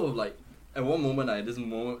I sort of like, at one moment I had this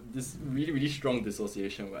really, really strong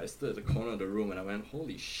dissociation where I stood at the corner of the room and I went,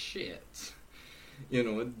 holy shit,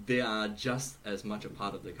 they are just as much a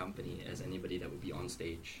part of the company as anybody that would be on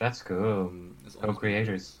stage. That's cool.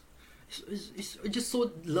 Co-creators. It's just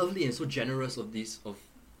so lovely and so generous of these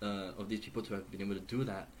people to have been able to do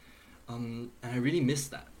that, and I really miss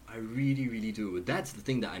that. I really, really do. That's the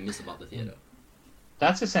thing that I miss about the theatre.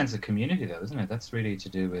 That's a sense of community, though, isn't it? That's really to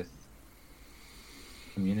do with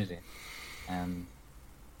community.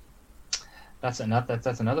 that's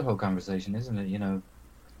another whole conversation, isn't it? You know,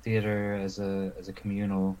 theater as a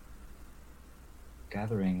communal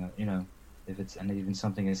gathering. You know, if it's and even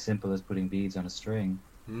something as simple as putting beads on a string.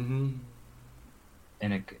 Mm-hmm.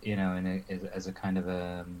 As a kind of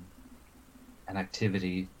an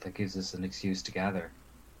activity that gives us an excuse to gather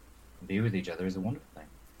and be with each other is a wonderful thing.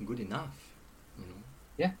 Good enough, you know.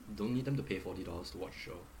 Yeah. Don't need them to pay $40 to watch a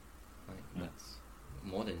show. Like, that's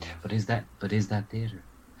more than enough. But is that theater?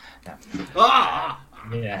 No. Ah!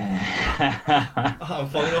 Yeah. I'm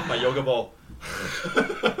falling off my yoga ball.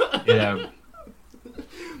 You know.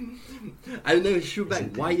 I know, shoot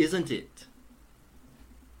back. Why isn't it?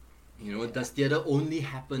 You know, does theatre only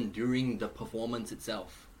happen during the performance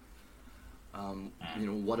itself? You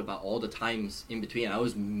know, what about all the times in between? I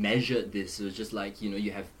always measured this. It was just like, you know,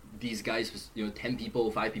 you have these guys, who, 10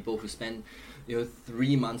 people, 5 people who spend,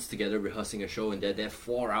 3 months together rehearsing a show, and they're there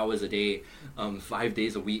 4 hours a day, 5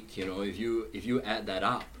 days a week. You know, if you add that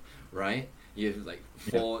up, right? You have like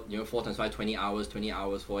 4 times 5, 20 hours,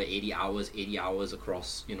 4, 80 hours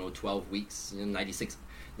across, 12 weeks, 96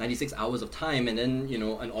 hours of time, and then,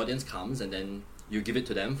 an audience comes, and then you give it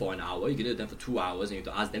to them for an hour, you give it to them for 2 hours, and you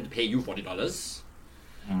have to ask them to pay you $40.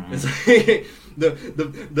 Mm-hmm. It's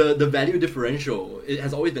like the value differential, it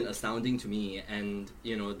has always been astounding to me, and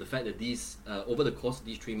the fact that these over the course of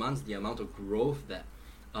these 3 months, the amount of growth that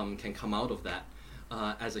can come out of that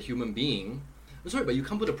as a human being. I'm sorry, but you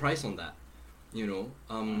can't put a price on that,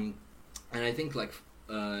 and I think like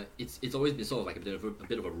it's always been sort of like a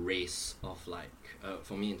bit of a race of like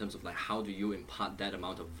for me in terms of like how do you impart that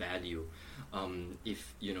amount of value.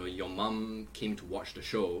 If your mom came to watch the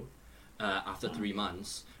show after 3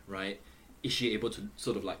 months, right? Is she able to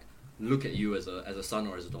sort of like look at you as a son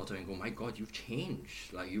or as a daughter and go, my God, you've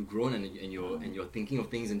changed, like you've grown, and you're thinking of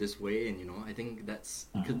things in this way, and I think that's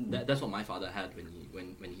that's what my father had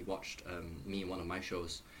when he watched me in one of my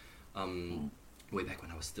shows, way back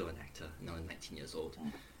when I was still an actor, now I'm 19 years old,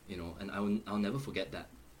 and I'll never forget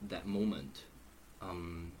that moment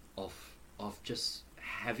of just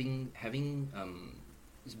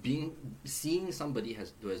seeing somebody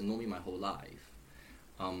who has known me my whole life,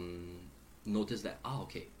 notice that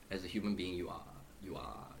okay, as a human being you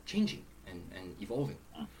are changing and evolving,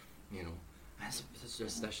 that's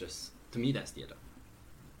just to me that's theatre,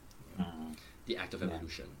 the act of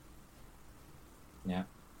evolution. Yeah,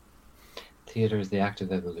 theatre is the act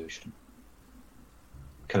of evolution,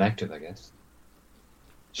 collective, I guess,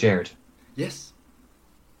 shared. Yes.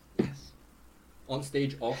 On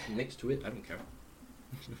stage, off, next to it, I don't care.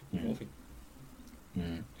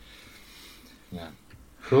 Yeah.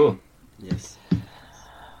 Cool. Yes.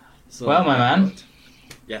 So, well, my man.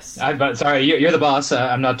 Yes. Sorry, you're the boss.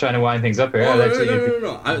 I'm not trying to wind things up here.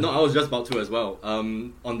 No. I was just about to as well.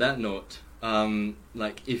 On that note,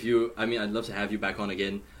 like I'd love to have you back on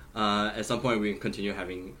again. At some point, we can continue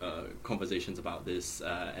having conversations about this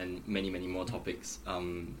and many, many more topics.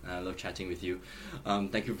 I love chatting with you.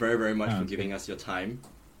 Thank you very, very much for giving us your time.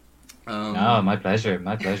 No, my pleasure.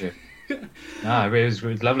 No, it was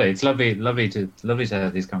lovely. It's lovely to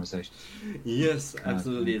have these conversations. Yes,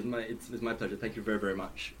 absolutely. It's my pleasure. Thank you very, very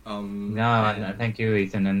much. Thank you,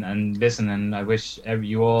 Ethan. And listen, and I wish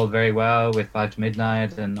you all very well with 5 to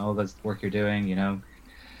Midnight and all the work you're doing.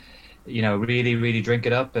 Really, really drink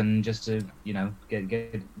it up and just to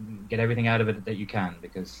get everything out of it that you can,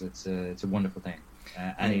 because it's a wonderful thing.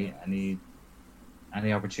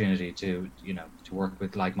 Any opportunity to work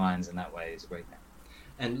with like minds in that way is a great thing.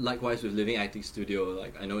 And likewise with Living Acting Studio,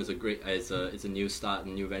 like I know it's a new start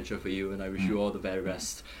and new venture for you, and I wish you all the very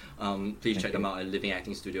best. Please check them out at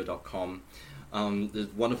livingactingstudio.com. There's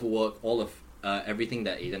wonderful work. All of everything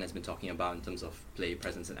that Aiden has been talking about in terms of play,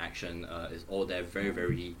 presence, and action is all there, very,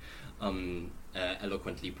 very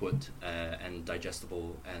eloquently put and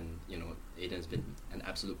digestible. And Aiden's been an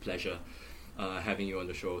absolute pleasure having you on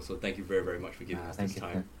the show. So thank you very, very much for giving us this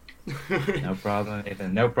time. No problem,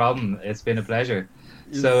 Ethan. No problem. It's been a pleasure.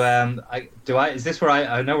 Yes. So, is this where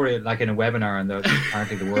I know we're like in a webinar and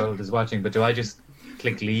apparently the world is watching, but do I just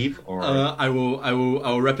click leave or? I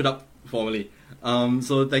will wrap it up formally.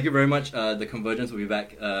 So thank you very much. The Convergence will be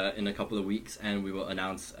back in a couple of weeks, and we will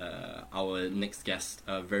announce our next guest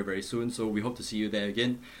very, very soon. So we hope to see you there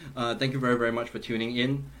again. Thank you very, very much for tuning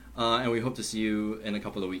in, and we hope to see you in a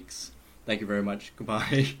couple of weeks. Thank you very much.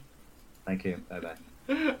 Goodbye. Thank you. Bye-bye.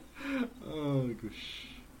 Oh gosh.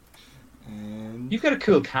 And you've got a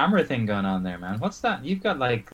cool camera thing going on there, man. What's that? You've got like